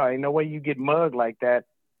right now, ain't no way you get mugged like that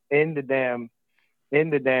in the damn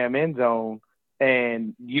end zone,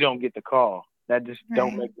 and you don't get the call. That just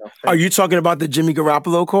don't make no sense. Are you talking about the Jimmy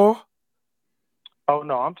Garoppolo call? Oh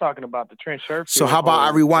no, I'm talking about the Trent Sherfield. So how about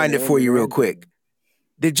I rewind it for you real quick?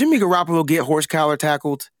 Did Jimmy Garoppolo get horse collar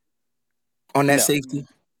tackled on that safety?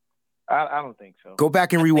 I don't think so. Go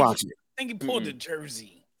back and rewatch it. I think he pulled the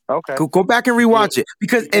jersey. Okay. Go back and rewatch it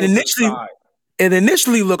because it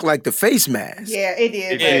initially looked like the face mask. Yeah, it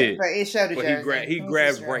did. But it showed the jersey. He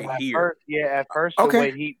grabbed right here. At first, the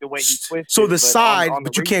way he twisted. So the side,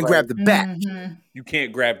 but you can't grab the back. Mm-hmm. You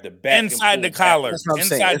can't grab the back inside the collar.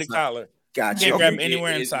 Inside the collar. Gotcha. You can't grab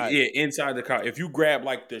anywhere inside. Yeah, inside the collar. If you grab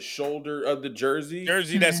like the shoulder of the jersey,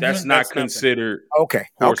 that's not considered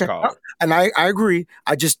horse collar. And I agree.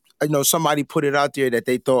 I know somebody put it out there that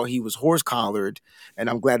they thought he was horse collared, and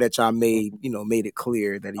I'm glad that y'all made it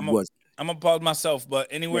clear that he wasn't. I'm gonna pause myself, but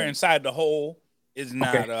anywhere inside the hole is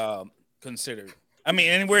not considered. I mean,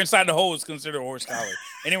 anywhere inside the hole is considered horse collar.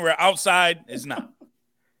 Anywhere outside is not.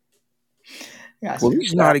 Well,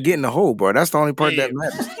 you know how to get in the hole, bro. That's the only part that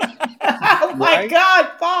matters. Oh my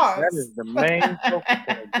God, pause. That is the main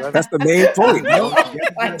point, brother. That's the main point. Oh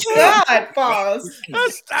my God, pause.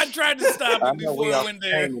 I tried to stop it before I went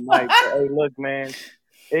there. Hey, look, man.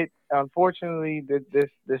 Unfortunately,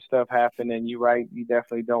 this stuff happened, and you're right. You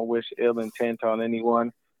definitely don't wish ill intent on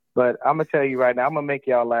anyone. But I'm gonna tell you right now, I'm gonna make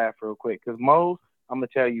y'all laugh real quick. Cause Mo, I'm gonna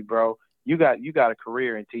tell you, bro, you got a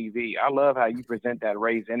career in TV. I love how you present that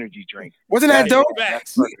Raise energy drink. Wasn't that dope?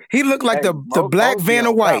 He looked like the Black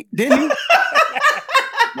Vanna White, didn't he?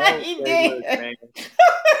 He did.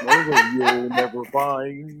 You'll never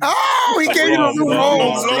find. Oh, he gave you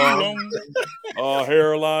the a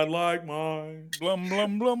hairline like mine. Blum,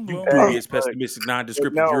 blum, blum, blum. Curious, pessimistic,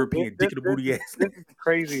 nondescript, European, dick of the booty ass. This is the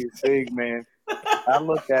craziest thing, man. I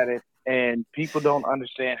looked at it, and people don't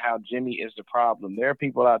understand how Jimmy is the problem. There are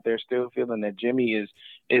people out there still feeling that Jimmy is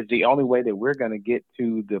the only way that we're going to get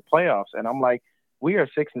to the playoffs. And I'm like, we are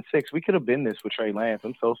 6-6. We could have been this with Trey Lance.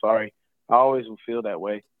 I'm so sorry. I always will feel that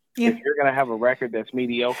way. Yeah. If you're going to have a record that's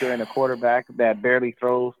mediocre and a quarterback that barely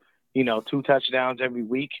throws, 2 touchdowns every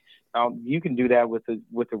week, you can do that with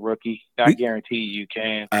a rookie. I guarantee you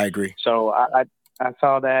can. I agree. So I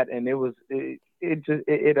saw that, and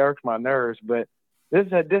it irked my nerves. But this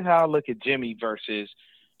is how I look at Jimmy versus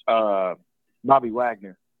Bobby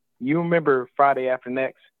Wagner. You remember Friday After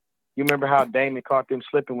Next? You remember how Damon caught them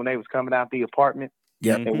slipping when they was coming out the apartment?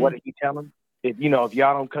 Yeah. And what did he tell them? If y'all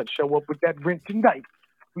don't show up with that rent tonight,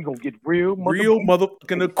 we gonna get real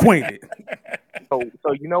motherfucking acquainted.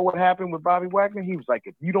 So you know what happened with Bobby Wagner? He was like,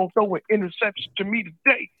 if you don't throw an interception to me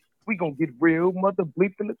today, we gonna get real mother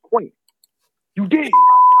bleeping acquainted. You did.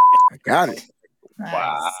 I got it.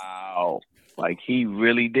 Wow. Like he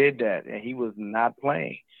really did that, and he was not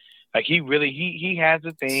playing. Like he has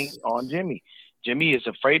a thing on Jimmy. Jimmy is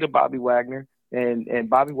afraid of Bobby Wagner, and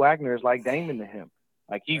Bobby Wagner is like Damon to him.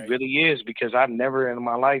 Like he really is, because I've never in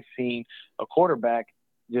my life seen a quarterback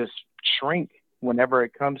just shrink whenever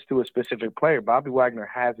it comes to a specific player. Bobby Wagner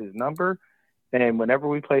has his number, and whenever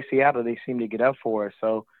we play Seattle, they seem to get up for us.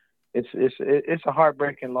 So it's a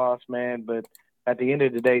heartbreaking loss, man. But at the end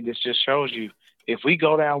of the day, this just shows you, if we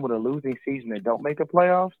go down with a losing season and don't make the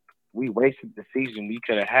playoffs, we wasted the season we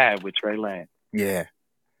could have had with Trey Lance. Yeah.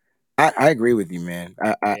 I agree with you, man.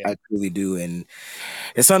 I truly do. And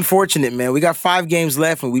it's unfortunate, man. We got 5 games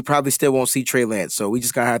left, and we probably still won't see Trey Lance. So we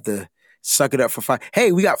just going to have to suck it up for 5.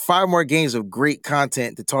 Hey, we got 5 more games of great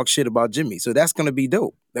content to talk shit about Jimmy. So that's going to be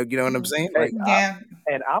dope. You know what I'm saying? Like, yeah.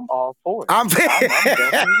 And I'm all for it. I'm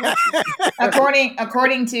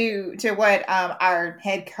according to what our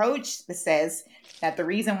head coach says, that the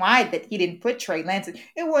reason why that he didn't put Trey Lance, it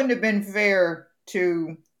wouldn't have been fair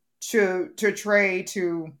to Trey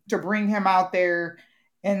to bring him out there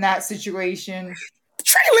in that situation.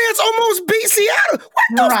 Trey Lance almost beat Seattle.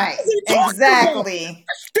 Right, exactly.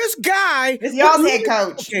 This guy, this y'all's head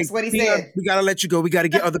coach. Okay, that's what he said. We gotta let you go. We gotta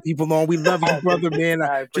get other people on. We love you, brother, man.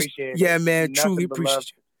 I appreciate it. Yeah, man, truly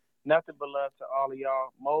appreciate you. Nothing but love to all of y'all.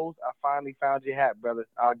 Mose, I finally found your hat, brother.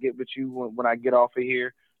 I'll get with you when I get off of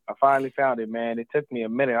here. I finally found it, man. It took me a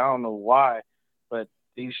minute. I don't know why, but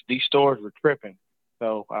these stores were tripping.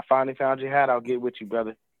 So I finally found your hat. I'll get with you,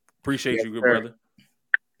 brother. Appreciate you, good brother.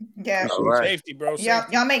 Yeah, right. Safety, bro.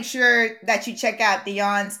 Safety. Y'all make sure that you check out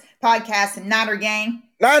Deion's podcast, Niner Gang.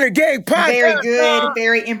 Niner Gang podcast. Very good,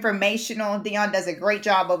 very informational. Deion does a great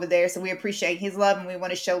job over there, so we appreciate his love, and we want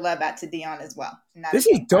to show love out to Deion as well. This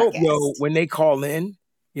is dope, yo. When they call in,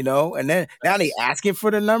 and then now they asking for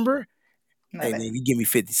the number. Hey, man, if you give me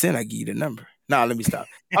 50 cents, I give you the number. Nah, let me stop.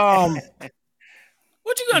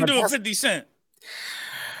 What you gonna do with 50 cents?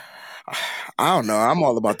 I don't know. I'm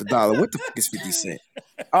all about the dollar. What the fuck is 50 cents?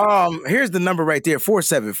 Here's the number right there,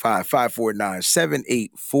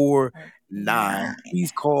 475-549-7849.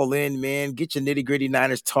 Please call in, man. Get your nitty-gritty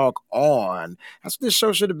Niners talk on. That's what this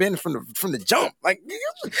show should have been from the jump. Like,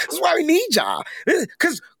 that's why we need y'all.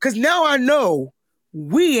 Because now I know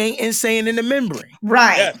we ain't insane in the membrane.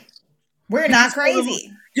 Right. Yeah. We're not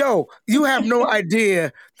crazy. Yo, you have no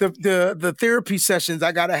idea the therapy sessions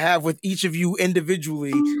I gotta have with each of you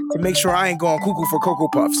individually to make sure I ain't going cuckoo for Cocoa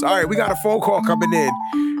Puffs. All right, we got a phone call coming in.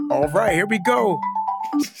 All right, here we go.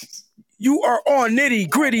 You are on Nitty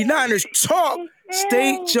Gritty Niners Talk.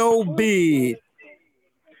 State your bid.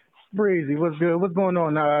 Breezy, what's good? What's going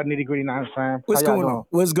on, Nitty Gritty Niners fan? What's going on?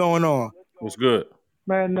 What's going on? What's good?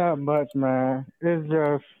 Man, not much, man. It's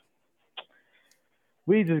just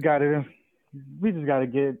we just gotta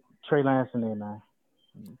get Trey Lance in there, man.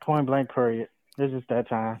 Point blank, period. It's just that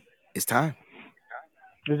time. It's time.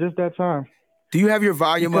 It's just that time. Do you have your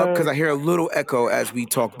volume up? Because I hear a little echo as we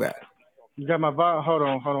talk back. You got my volume? Hold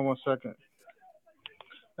on 1 second.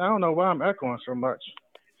 I don't know why I'm echoing so much.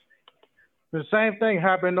 The same thing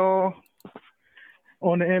happened on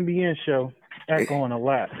the NBN show, echoing a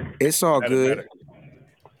lot. It's all good.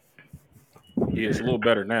 Yeah, it's a little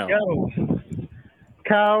better now. Yo,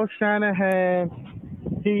 Kyle Shanahan,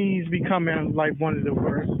 he's becoming like one of the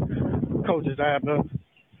worst coaches I ever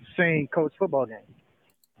seen coach football games.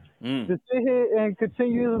 To sit here and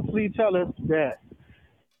continuously tell us that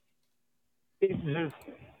it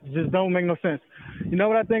just don't make no sense. You know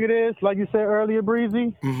what I think it is? Like you said earlier,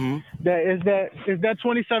 Breezy, that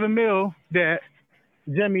 27 mil that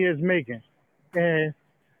Jimmy is making, and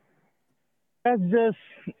that's just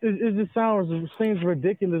it just seems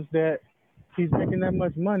ridiculous that he's making that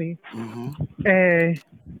much money, and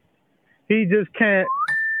he just can't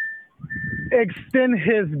extend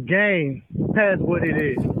his game past what it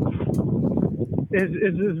is.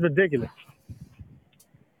 It's just ridiculous.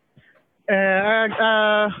 And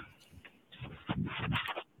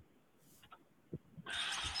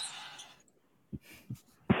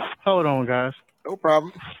hold on, guys. No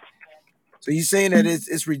problem. So you're saying that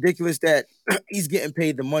it's ridiculous that he's getting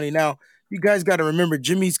paid the money. Now, you guys got to remember,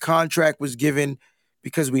 Jimmy's contract was given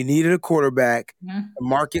because we needed a quarterback. The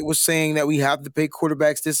market was saying that we have to pay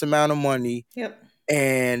quarterbacks this amount of money. Yep.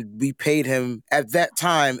 And we paid him. At that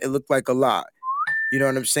time, it looked like a lot. You know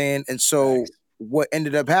what I'm saying? And so what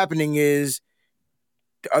ended up happening is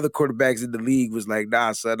the other quarterbacks in the league was like,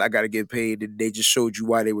 nah, son, I got to get paid. And they just showed you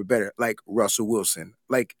why they were better. Like Russell Wilson,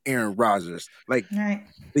 like Aaron Rodgers, like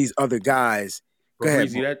these other guys. Go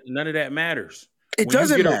ahead, none of that matters. It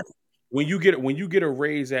doesn't matter. When you get a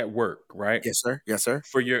raise at work, right? Yes, sir. Yes, sir.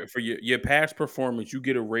 For your past performance, you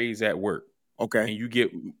get a raise at work. Okay. And you get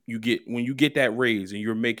when you get that raise and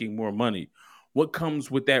you're making more money, what comes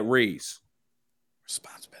with that raise?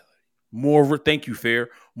 Responsibility. Thank you, Fair.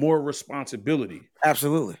 More responsibility.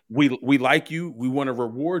 Absolutely. We like you. We want to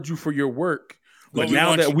reward you for your work. But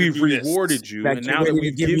now that we've rewarded you, and now that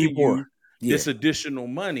we've given you this additional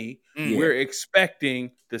money, we're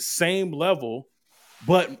expecting the same level,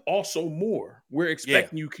 but also more. We're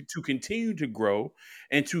expecting you to continue to grow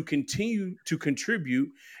and to continue to contribute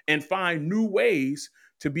and find new ways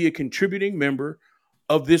to be a contributing member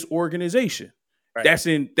of this organization. Right. That's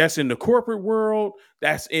in the corporate world.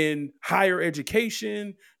 That's in higher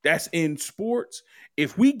education. That's in sports.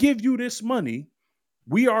 If we give you this money,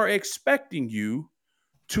 we are expecting you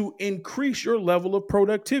to increase your level of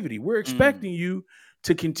productivity. We're expecting you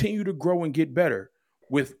to continue to grow and get better.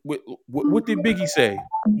 With what did Biggie say?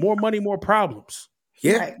 More money, more problems.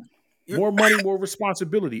 Yeah. Right. More money, more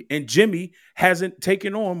responsibility. And Jimmy hasn't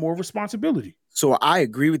taken on more responsibility. So I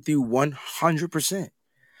agree with you 100%.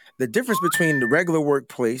 The difference between the regular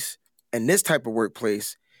workplace and this type of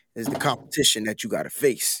workplace is the competition that you got to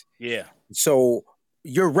face. Yeah. So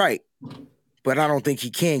you're right, but I don't think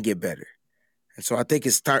he can get better. And so I think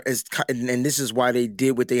and this is why they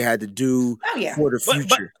did what they had to do for the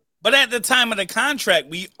future. But at the time of the contract,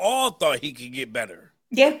 we all thought he could get better.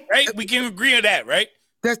 Yeah. Right? We can agree on that, right?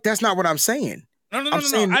 That's not what I'm saying. No.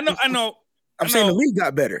 I know. I'm saying the league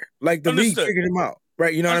got better. Like the league figured him out.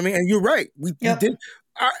 Right? You know what I mean? And you're right. We did.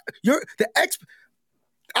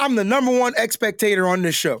 I'm the number one expectator on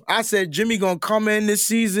this show. I said Jimmy gonna come in this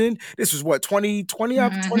season. This was what 2020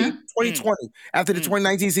 after the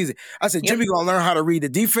 2019 season. I said Jimmy gonna learn how to read the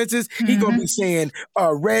defenses. He gonna be saying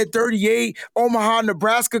red 38, Omaha,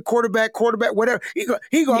 Nebraska, quarterback, whatever.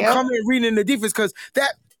 He gonna come in reading the defense because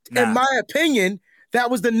that, in my opinion,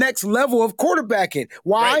 that was the next level of quarterbacking.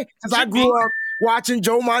 Why? Because I grew up watching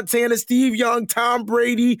Joe Montana, Steve Young, Tom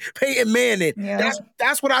Brady, Peyton Manning. Yeah.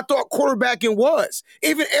 That's what I thought quarterbacking was.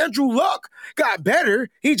 Even Andrew Luck got better.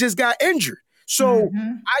 He just got injured. So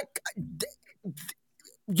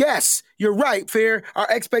yes, you're right, Fair. Our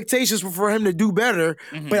expectations were for him to do better,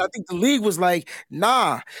 but I think the league was like,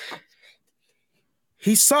 nah,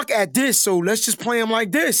 he suck at this, so let's just play him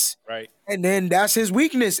like this. Right. And then that's his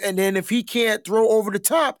weakness. And then if he can't throw over the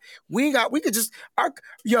top, I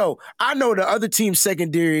know the other team's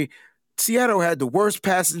secondary. Seattle had the worst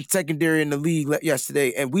passing secondary in the league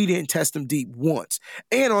yesterday, and we didn't test him deep once.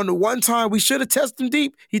 And on the one time we should have tested him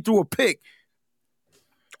deep, he threw a pick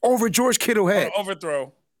over George Kittle head.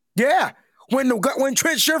 Overthrow. Yeah. When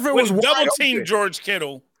Trent Sherfield was double team George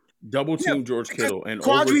Kittle. Double team George Kittle. And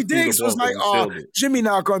Quadri Diggs was like, Jimmy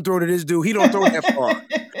not going to throw to this dude. He don't throw that far.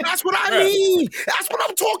 That's what I mean. That's what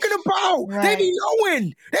I'm talking about. Right. They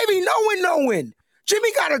be knowing.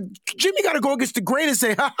 Jimmy gotta go against the grain and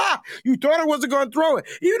say, you thought I wasn't gonna throw it.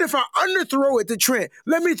 Even if I underthrow it to Trent,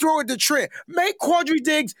 let me throw it to Trent. Make Quadri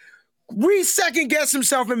Diggs re-second guess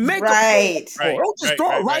himself and make a throw. Don't just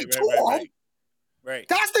throw it right to him. Right.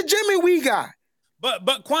 That's the Jimmy we got. But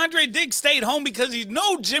Quandre Diggs stayed home because he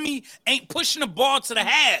knows Jimmy ain't pushing the ball to the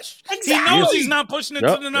hash. Exactly. He knows he's not pushing it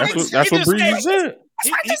to the numbers. That's what Breeze said.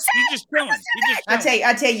 He's just chilling.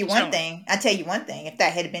 I tell you one thing. If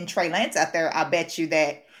that had been Trey Lance out there, I bet you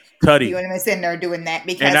that Cuddy. He wouldn't have been sitting there doing that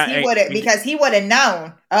because he would have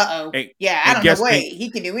known. I don't know what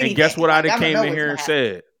he can do anything. And guess what? I'd have came in here and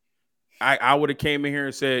said. I would have came in here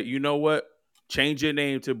and said, you know what? Change your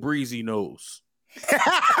name to Breezy Nose.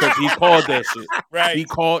 Because he called that shit. Right. He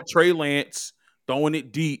called Trey Lance throwing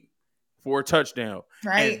it deep for a touchdown.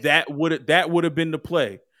 Right. And that would have been the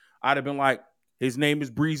play. I'd have been like, his name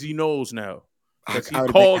is Breezy Nose now. Because he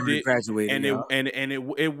called it, and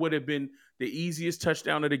it would have been the easiest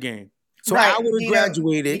touchdown of the game. So I would have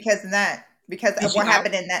graduated because of that. Because of what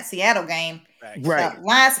happened in that Seattle game. Right.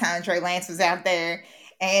 Last time Trey Lance was out there.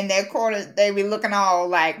 And their quarters, they be looking all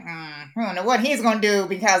like, I don't know what he's going to do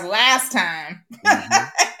because last time.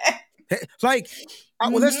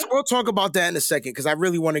 We'll talk about that in a second because I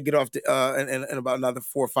really want to get off in about another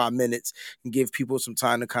 4 or 5 minutes and give people some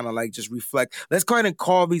time to kind of like just reflect. Let's go ahead and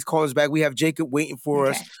call these callers back. We have Jacob waiting for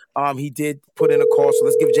us. He did put in a call, so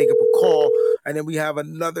let's give Jacob a call. And then we have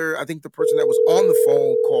another, I think the person that was on the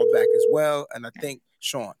phone called back as well. And I think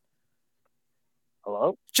Sean.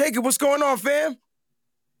 Hello? Jacob, what's going on, fam?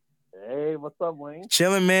 Hey, what's up, Wayne?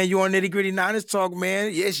 Chilling, man. You on Nitty Gritty Niners Talk, man.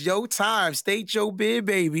 It's your time. State your bid,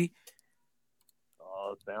 baby.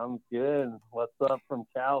 Oh, sounds good. What's up from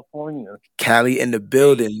California? Cali in the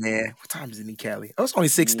building, man. What time is it in Cali? Oh, it's only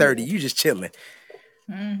 6:30. You just chilling.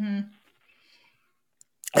 Mm-hmm.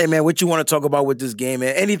 Hey, man, what you want to talk about with this game,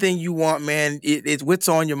 man? Anything you want, man. It's what's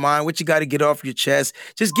on your mind, what you got to get off your chest.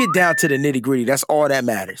 Just get down to the nitty gritty. That's all that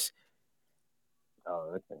matters.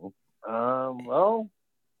 Oh, okay. Well,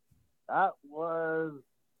 that was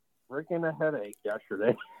freaking a headache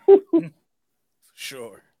yesterday.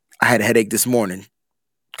 Sure. I had a headache this morning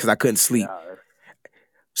because I couldn't sleep. Yeah.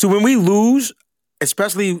 So when we lose,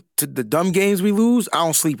 especially to the dumb games we lose, I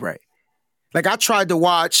don't sleep right. Like I tried to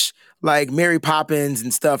watch like Mary Poppins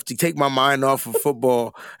and stuff to take my mind off of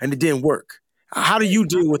football, and it didn't work. How do you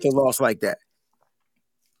deal with a loss like that?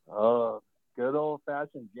 Good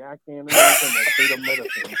old-fashioned Jack Daniels and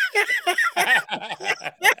acetaminophen.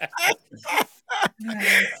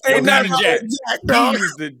 Ain't not a Jack.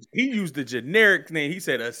 He used the generic name. He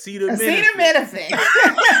said acetaminophen. Acetaminophen.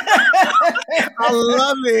 I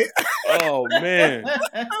love it. Oh man,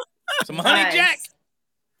 some honey Jack.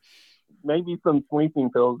 Maybe some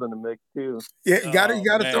sleeping pills in the mix too. Yeah, you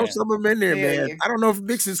gotta throw some of them in there, man. I don't know if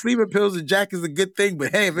mixing sleeping pills and Jack is a good thing,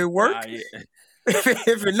 but hey, if it works.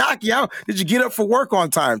 If it knocked you out, did you get up for work on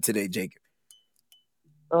time today, Jacob?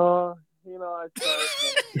 I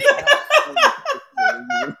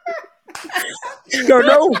started.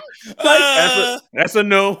 No. That's a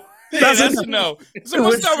no. That's a no. So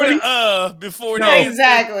we'll start with before no.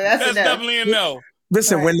 Exactly. That's definitely a no.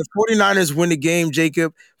 Listen, when the 49ers win the game,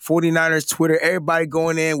 Jacob, 49ers Twitter, everybody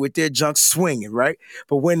going in with their junk swinging, right?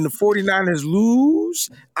 But when the 49ers lose,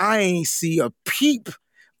 I ain't see a peep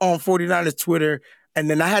on 49ers Twitter. And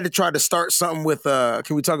then I had to try to start something with,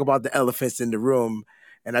 can we talk about the elephants in the room?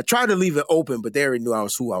 And I tried to leave it open, but they already knew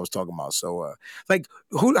who I was talking about. So,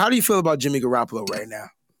 how do you feel about Jimmy Garoppolo right now?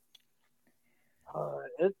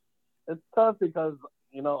 It's tough because,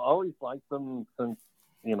 I always liked him since,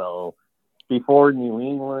 before New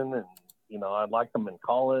England. And, I liked him in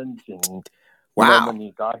college. And when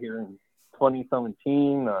he got here in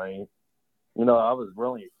 2017, I was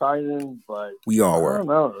really excited. But we all were. I don't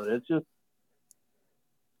know. It's just,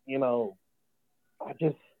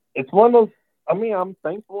 it's one of those. I mean, I'm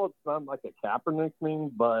thankful it's not like a Kaepernick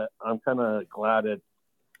thing, but I'm kind of glad it's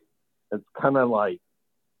it's kind of like,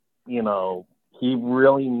 you know, he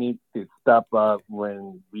really needs to step up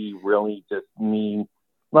when we really just need,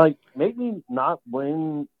 like, maybe not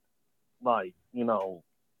win, like, you know,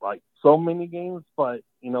 like so many games, but,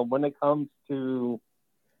 you know, when it comes to,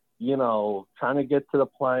 you know, trying to get to the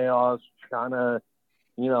playoffs, trying to,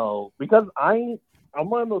 you know, because I'm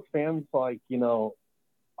one of those fans, like, you know,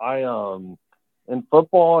 in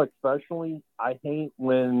football especially, I hate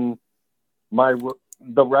when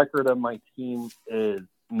the record of my team is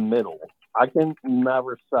middle. I can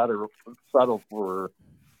never settle for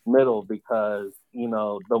middle because, you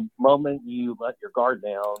know, the moment you let your guard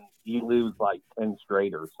down, you lose like 10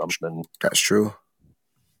 straight or something. That's true.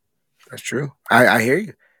 That's true. I hear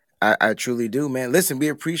you. I truly do, man. Listen, we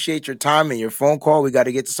appreciate your time and your phone call. We got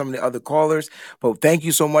to get to some of the other callers, but thank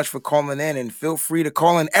you so much for calling in, and feel free to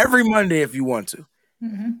call in every Monday if you want to.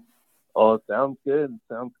 Mm-hmm. Oh, sounds good.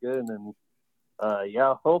 Sounds good. And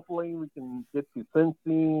yeah, hopefully we can get to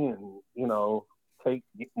Cincy and, you know, take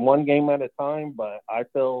one game at a time. But I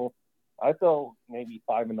feel maybe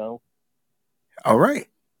 5-0. All right.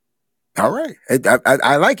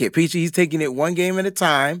 I like it, Peachy. He's taking it one game at a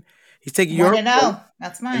time. He's taking your 1-0.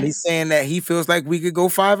 That's nice. And he's saying that he feels like we could go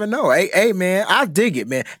 5-0. Hey, man, I dig it,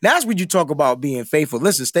 man. That's what you talk about being faithful.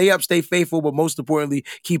 Listen, stay up, stay faithful, but most importantly,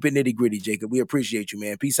 keep it nitty gritty, Jacob. We appreciate you,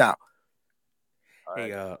 man. Peace out.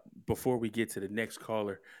 Hey, before we get to the next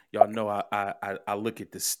caller, y'all know I look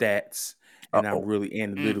at the stats, and I'm really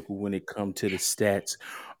analytical when it comes to the stats.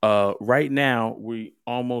 Right now, we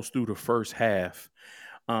almost through the first half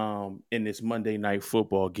in this Monday night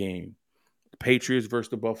football game. The Patriots versus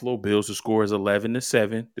the Buffalo Bills. The score is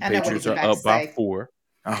 11-7. The Patriots are up by 4.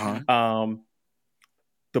 The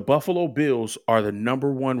Buffalo Bills are the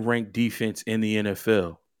number 1 ranked defense in the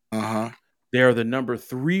NFL. They are the number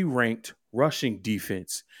 3 ranked rushing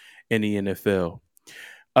defense in the NFL.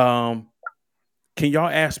 Can y'all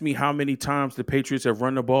ask me how many times the Patriots have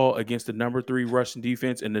run the ball against the number 3 rushing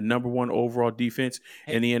defense and the number 1 overall defense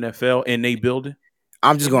in the NFL in they building?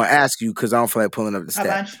 I'm just going to ask you because I don't feel like pulling up the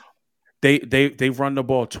stats. They've run the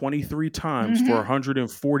ball 23 times for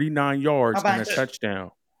 149 yards and a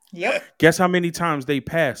touchdown. Yep. Guess how many times they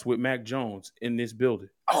passed with Mac Jones in this building?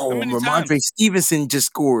 Oh, Ramondre Stevenson just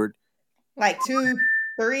scored. Like 2,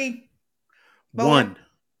 3. 1.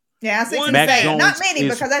 Yeah, I was thinking not many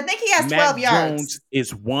because I think he has 12 yards. Mac Jones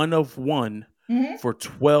is 1 of 1 for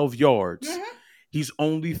 12 yards. He's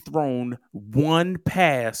only thrown 1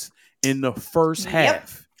 pass in the first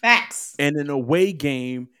half. Facts. And an away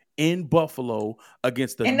game in Buffalo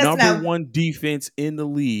against the number 1 defense in the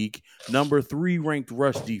league, number 3 ranked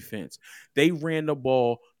rush defense. They ran the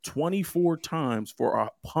ball 24 times for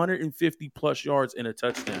 150 plus yards and a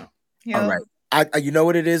touchdown. All right. You know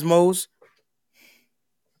what it is, Mose?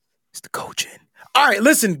 It's the coaching. All right,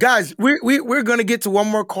 listen, guys, we're going to get to one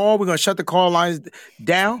more call. We're going to shut the call lines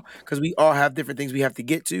down because we all have different things we have to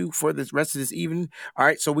get to for this rest of this evening. All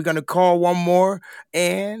right, so we're going to call one more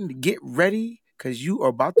and get ready because you are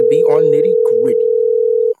about to be on Nitty Gritty.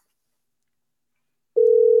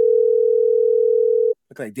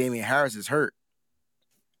 Look like Damian Harris is hurt.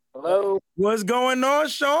 Hello. What's going on,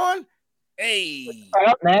 Sean? Hey.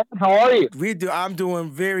 What's up, man? How are you? I'm doing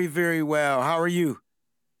very, very well. How are you?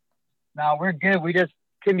 No, we're good. We just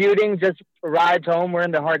commuting, just arrived home. We're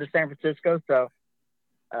in the heart of San Francisco, so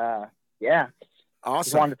yeah. Awesome.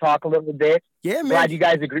 Just wanted to talk a little bit. Yeah, man. Glad you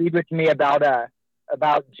guys agreed with me about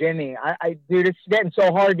Jimmy. Dude, it's getting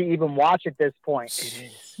so hard to even watch at this point.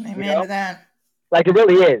 It is. Amen to that. Like it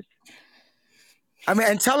really is. I mean,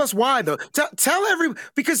 and tell us why though. Tell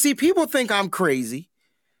because see, people think I'm crazy,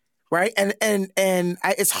 right? And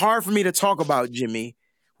it's hard for me to talk about Jimmy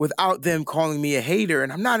without them calling me a hater.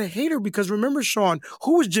 And I'm not a hater because remember, Sean,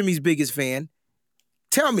 who was Jimmy's biggest fan?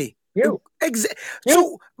 Tell me. You.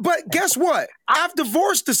 So, but guess what? I've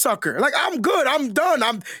divorced the sucker. Like, I'm good. I'm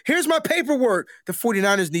done. Here's my paperwork. The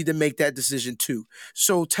 49ers need to make that decision too.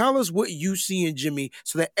 So tell us what you see in Jimmy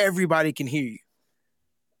so that everybody can hear you.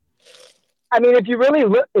 I mean, if you really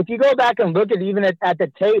look, if you go back and look at even at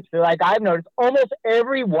the tapes, like I've noticed, almost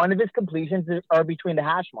every one of his completions are between the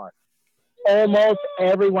hash marks. Almost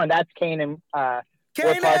everyone. That's Kanan. We're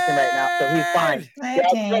talking right now, so he's fine. Hi,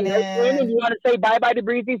 Kanan. You want to say bye-bye to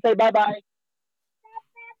Breezy? Say bye-bye.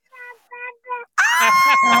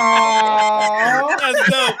 That's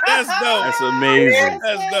dope. That's amazing.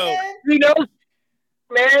 That's dope. You know,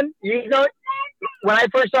 man, when I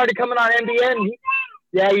first started coming on NBN,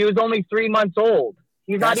 he was only 3 months old.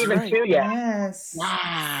 He's not even 2 yet. Yes.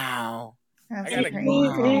 Wow. I got a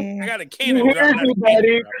Kanan drop.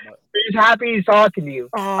 He's happy he's talking to you.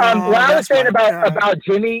 What I was saying about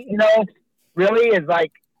Jimmy, really is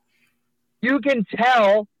like, you can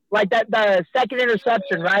tell, like the second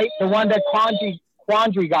interception, right? The one that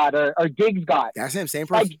Quandry got or Diggs got. That's him, same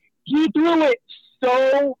person. Like, he threw it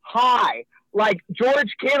so high. Like,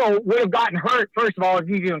 George Kittle would have gotten hurt, first of all, if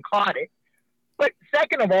he even caught it. But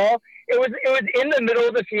second of all, it was in the middle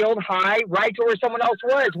of the field, high, right to where someone else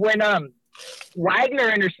was. When Wagner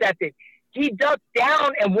intercepted, he ducked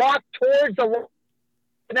down and walked towards the wall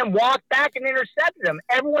and then walked back and intercepted him.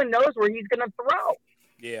 Everyone knows where he's going to throw.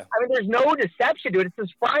 Yeah. I mean, there's no deception to it. It's a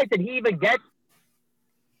surprise that he even gets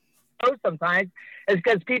those sometimes. It's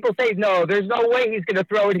because people say, no, there's no way he's going to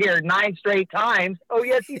throw it here 9 straight times. Oh,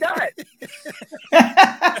 yes, he does. They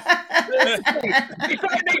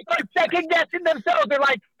start second-guessing themselves. They're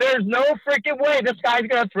like, there's no freaking way this guy's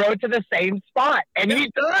going to throw it to the same spot. And he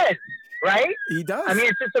does, right? He does. I mean,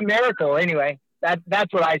 it's just a miracle. Anyway,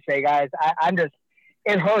 that's what I say, guys. I'm just –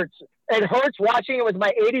 it hurts. It hurts watching it with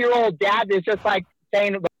my 80-year-old dad that's just like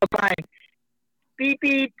saying the whole time, beep,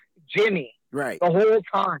 beep, Jimmy. Right. The whole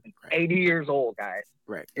time. 80 years old, guys.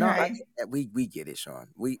 Right. No, we get it, Sean.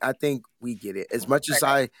 I think we get it. As much as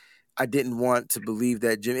I didn't want to believe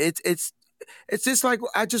that Jimmy, it's just like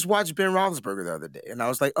I just watched Ben Roethlisberger the other day, and I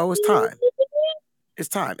was like, oh, it's time. It's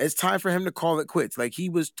time. It's time for him to call it quits. Like, he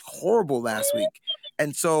was horrible last week.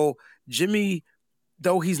 And so Jimmy,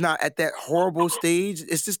 though he's not at that horrible stage,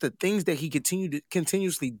 it's just the things that he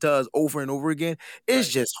continuously does over and over again is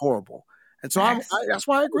just horrible. And so that's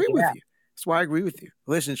why I agree with you. That's why I agree with you.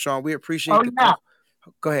 Listen, Sean, we appreciate the call.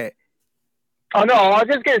 Go ahead. Oh, no, I was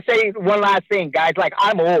just going to say one last thing, guys. Like,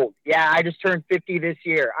 I'm old. Yeah, I just turned 50 this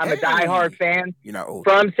year. I'm a diehard fan. You're not old.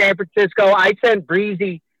 From San Francisco. I sent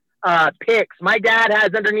Breezy pics. My dad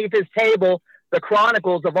has underneath his table the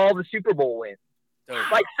chronicles of all the Super Bowl wins.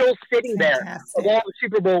 Like, still sitting there of all the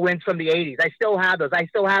Super Bowl wins from the 80s. I still have those. I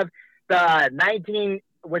still have the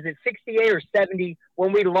 68 or 70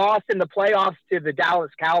 when we lost in the playoffs to the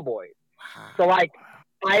Dallas Cowboys. Wow. So, like,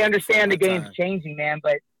 I understand the game's changing, man,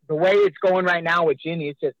 but the way it's going right now with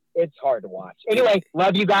Jimmy, it's hard to watch. Anyway,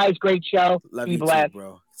 love you guys. Great show. Love Be you blessed. too,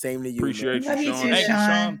 bro. Same to you. Appreciate man. you, Love Sean. you too,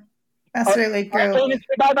 Sean. That's really cool.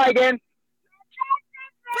 Bye-bye again.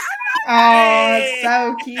 Oh,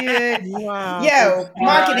 so cute. Wow. Yo,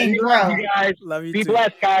 marketing pro. You guys. Love you Be too.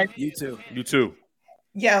 blessed, guys. You too. You too.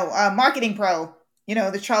 Yo, marketing pro. You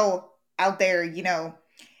know, the troll out there, you know,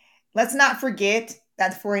 let's not forget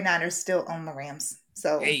that the 49ers still own the Rams.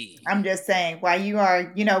 So I'm just saying, while you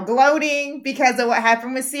are, you know, gloating because of what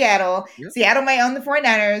happened with Seattle, Seattle may own the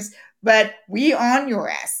 49ers, but we on your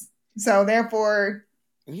ass. So therefore,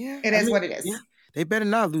 it is what it is. Yeah. They better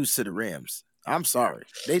not lose to the Rams. I'm sorry.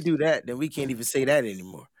 They do that, then we can't even say that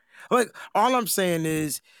anymore. Like, all I'm saying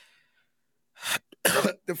is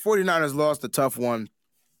the 49ers lost a tough one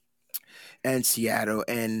and Seattle,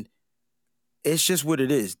 and it's just what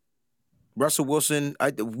it is. Russell Wilson,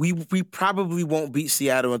 we probably won't beat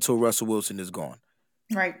Seattle until Russell Wilson is gone.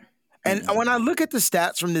 Right. And when I look at the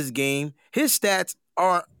stats from this game, his stats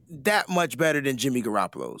aren't that much better than Jimmy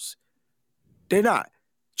Garoppolo's. They're not.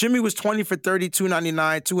 Jimmy was 20 for 30,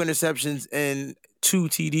 299, 2 interceptions, and 2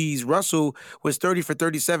 TDs. Russell was 30 for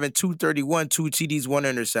 37, 231, 2 TDs, 1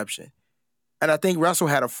 interception. And I think Russell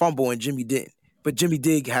had a fumble and Jimmy didn't. But Jimmy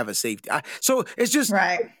did have a safety. So it's just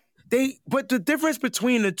right. But the difference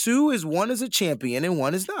between the two is one is a champion and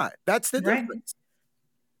one is not. That's the difference.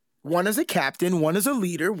 One is a captain, one is a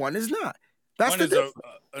leader, one is not. That's the difference.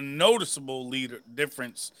 A noticeable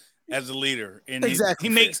difference as a leader. And exactly.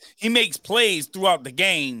 He makes plays throughout the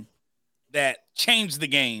game that change the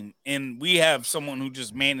game. And we have someone who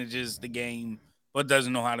just manages the game but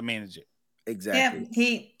doesn't know how to manage it. Exactly.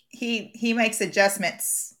 Yeah, he makes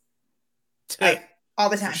adjustments like all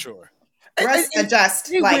the time. For sure. Russ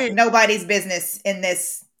adjust like nobody's business in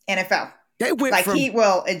this NFL. They went like he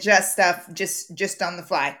will adjust stuff just on the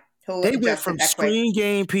fly. They went from screen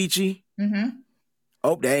game, Peachy. Mm-hmm.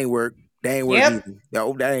 Oh, that ain't work. That ain't work.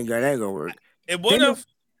 Oh, that ain't gonna work. It would have.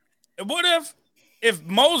 It would have if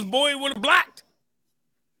Mo's boy would have blocked.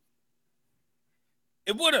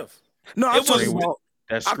 It would have. No, I'm talking about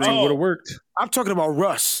that screen would have worked. I'm talking about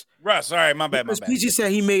Russ. Russ, all right, my bad. Because PG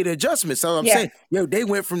said he made adjustments. So I'm saying, they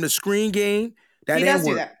went from the screen game that he didn't does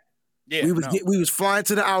work. Do that. Yeah, we was flying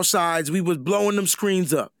to the outsides. We was blowing them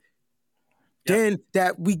screens up. Yep. Then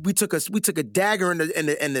that we took a dagger in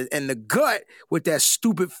the gut with that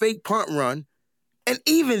stupid fake punt run, and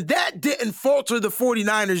even that didn't falter the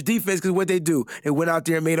 49ers defense because what they do, they went out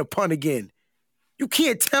there and made a punt again. You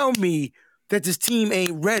can't tell me that this team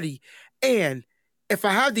ain't ready. And if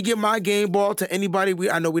I have to give my game ball to anybody,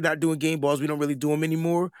 I know we're not doing game balls. We don't really do them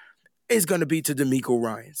anymore. It's going to be to DeMeco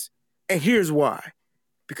Ryans. And here's why.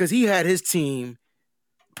 Because he had his team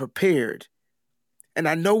prepared. And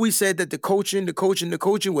I know we said that the coaching.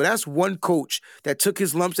 Well, that's one coach that took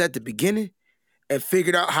his lumps at the beginning and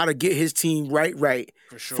figured out how to get his team right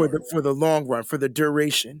for the long run, for the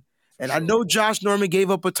duration. And I know Josh Norman gave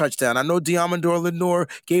up a touchdown. I know Diamondor Lenore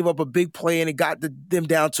gave up a big play and it got them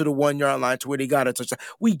down to the 1 yard line to where they got a touchdown.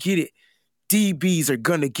 We get it. DBs are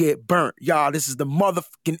gonna get burnt. Y'all, this is the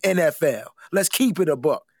motherfucking NFL. Let's keep it a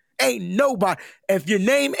buck. Ain't nobody. If your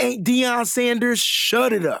name ain't Deion Sanders,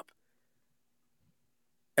 shut it up.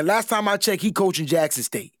 And last time I checked, he coaching Jackson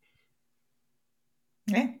State.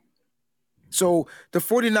 Yeah. So the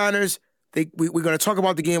 49ers, we're going to talk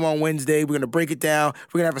about the game on Wednesday. We're going to break it down.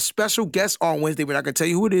 We're going to have a special guest on Wednesday. We're not going to tell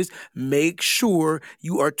you who it is. Make sure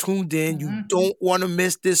you are tuned in. Mm-hmm. You don't want to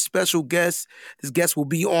miss this special guest. This guest will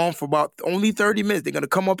be on for about only 30 minutes. They're going to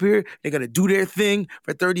come up here. They're going to do their thing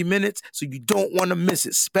for 30 minutes, so you don't want to miss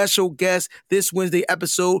it. Special guest this Wednesday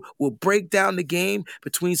episode will break down the game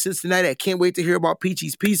between Cincinnati. I can't wait to hear about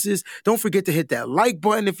Peachy's Pieces. Don't forget to hit that like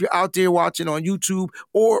button if you're out there watching on YouTube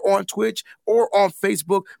or on Twitch or on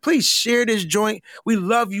Facebook. Please share this joint. We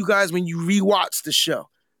love you guys when you rewatch the show.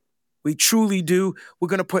 We truly do. We're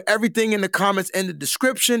going to put everything in the comments and the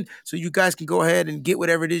description so you guys can go ahead and get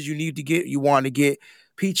whatever it is you need to get, you want to get.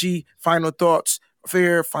 Peachy, final thoughts.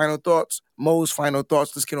 Fair, final thoughts. Mo's final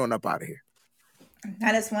thoughts. Let's get on up out of here.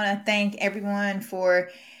 I just want to thank everyone for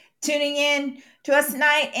tuning in to us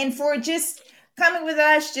tonight and for just coming with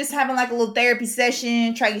us, just having like a little therapy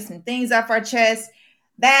session, try to get some things off our chest.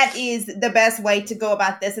 That is the best way to go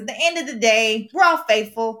about this. At the end of the day, we're all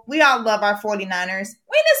faithful. We all love our 49ers.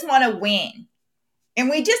 We just want to win. And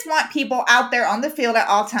we just want people out there on the field at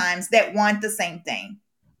all times that want the same thing.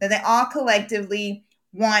 That they all collectively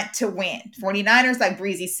want to win. 49ers, like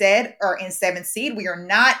Breezy said, are in 7th seed. We are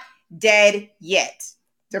not dead yet.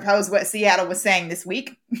 To oppose what Seattle was saying this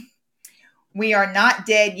week. We are not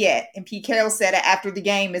dead yet. And Pete Carroll said it after the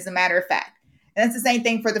game, as a matter of fact. And that's the same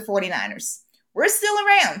thing for the 49ers. We're still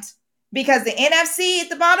around because the NFC at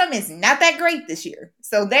the bottom is not that great this year.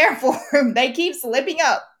 So therefore, they keep slipping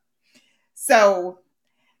up. So,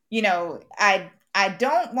 you know, I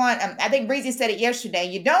don't want, I think Breezy said it yesterday,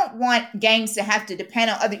 you don't want games to have to depend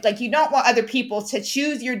on other, like you don't want other people to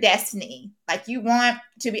choose your destiny. Like you want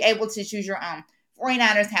to be able to choose your own.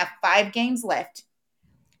 49ers have 5 games left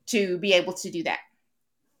to be able to do that.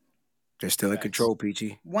 They're still in control,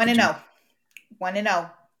 Peachy. 1-0.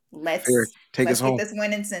 1-0. Let's get this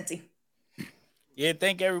win in Cincy. Yeah,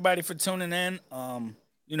 thank everybody for tuning in.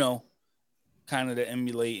 You know, kind of to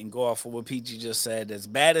emulate and go off of what Peachy just said. As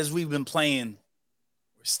bad as we've been playing,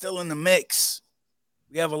 we're still in the mix.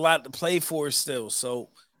 We have a lot to play for still. So,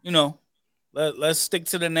 you know, let's stick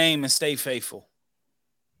to the name and stay faithful.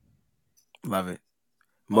 Love it.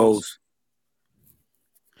 Mose.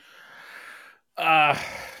 I'm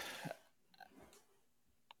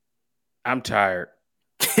tired.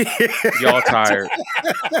 Y'all tired.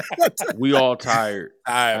 We all tired.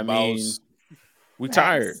 I mean, we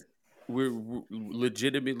tired. We're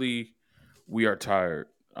legitimately, we are tired.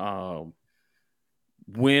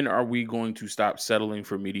 When are we going to stop settling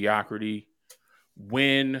for mediocrity?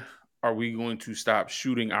 When are we going to stop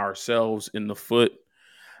shooting ourselves in the foot?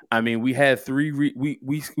 I mean, we had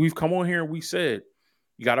we've come on here and we said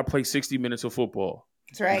you got to play 60 minutes of football.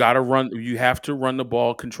 That's right. You got to run. You have to run the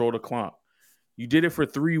ball, control the clock. You did it for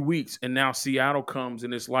 3 weeks, and now Seattle comes,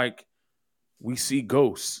 and it's like we see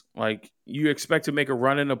ghosts. Like, you expect to make a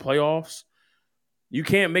run in the playoffs? You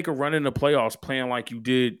can't make a run in the playoffs playing like you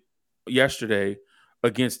did yesterday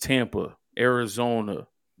against Tampa, Arizona,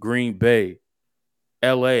 Green Bay,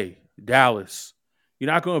 L.A., Dallas.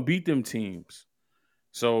 You're not going to beat them teams.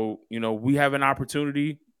 So, you know, we have an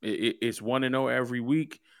opportunity. It's 1-0 every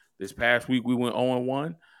week. This past week, we went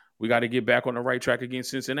 0-1. We got to get back on the right track against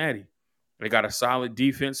Cincinnati. They got a solid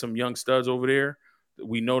defense, some young studs over there.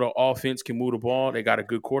 We know the offense can move the ball. They got a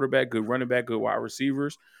good quarterback, good running back, good wide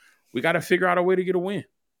receivers. We got to figure out a way to get a win.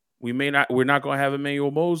 We're not going to have Emmanuel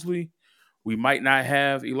Mosley. We might not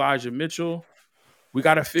have Elijah Mitchell. We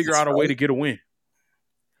got to figure out a way to get a win.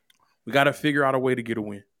 We got to figure out a way to get a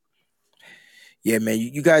win. Yeah, man,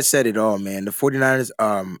 you guys said it all, man. The 49ers,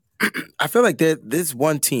 I feel like this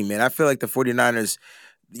one team, man. I feel like the 49ers,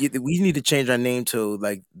 we need to change our name to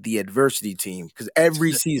like the adversity team because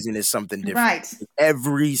every season is something different. Right.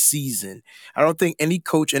 Every season. I don't think any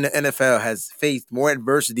coach in the NFL has faced more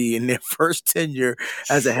adversity in their first tenure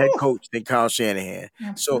as a head coach than Kyle Shanahan.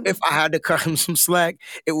 So if I had to cut him some slack,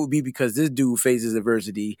 it would be because this dude faces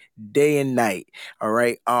adversity day and night. All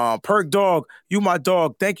right. Perk Dog, you my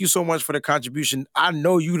dog. Thank you so much for the contribution. I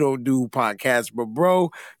know you don't do podcasts, but bro,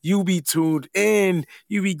 you be tuned in.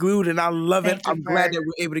 You be glued, and I love it. I'm glad that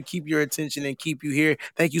we're able to keep your attention and keep you here.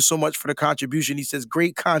 Thank you so much for the contribution. He says,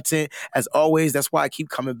 great content as always. That's why I keep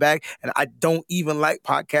coming back. And I don't even like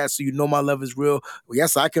podcasts, so you know my love is real. Well,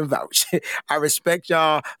 yes, I can vouch. I respect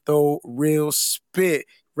y'all, though. Real spit.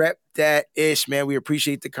 Rep that ish, man. We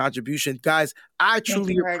appreciate the contribution. Guys, I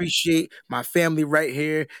truly appreciate my family right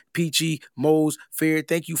here. Peachy, Mose, Fair.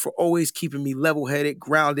 Thank you for always keeping me level-headed,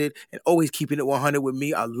 grounded, and always keeping it 100 with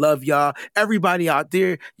me. I love y'all. Everybody out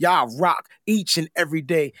there, y'all rock each and every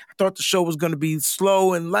day. I thought the show was going to be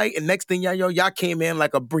slow and light, and next thing y'all came in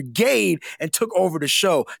like a brigade and took over the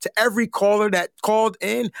show. To every caller that called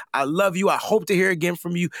in, I love you. I hope to hear again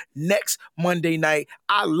from you next Monday night.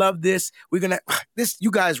 I love this.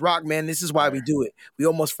 You guys rock, man. This is why we do it. We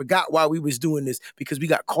almost forgot why we was doing this because we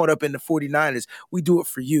got caught up in the 49ers. We do it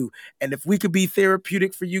for you. And if we could be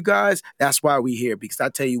therapeutic for you guys, that's why we here. Because I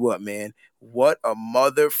tell you what, man, what a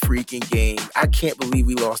mother freaking game. I can't believe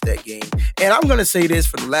we lost that game. And I'm going to say this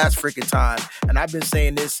for the last freaking time. And I've been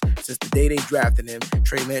saying this since the day they drafted him.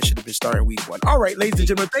 Trey Lance should have been starting week 1. All right, ladies and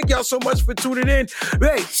gentlemen, thank y'all so much for tuning in.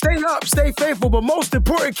 Hey, stay up, stay faithful, but most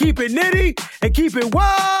important, keep it nitty and keep it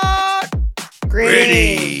what?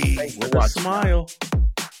 Gritty. With a smile.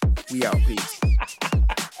 We out, peace.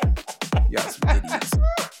 Y'all some idiots.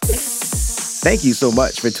 Thank you so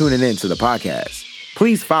much for tuning in to the podcast.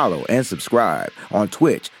 Please follow and subscribe on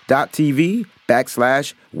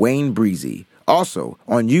twitch.tv/Wayne Breezy. Also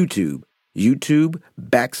on YouTube,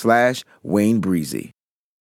 YouTube.com/Wayne Breezy.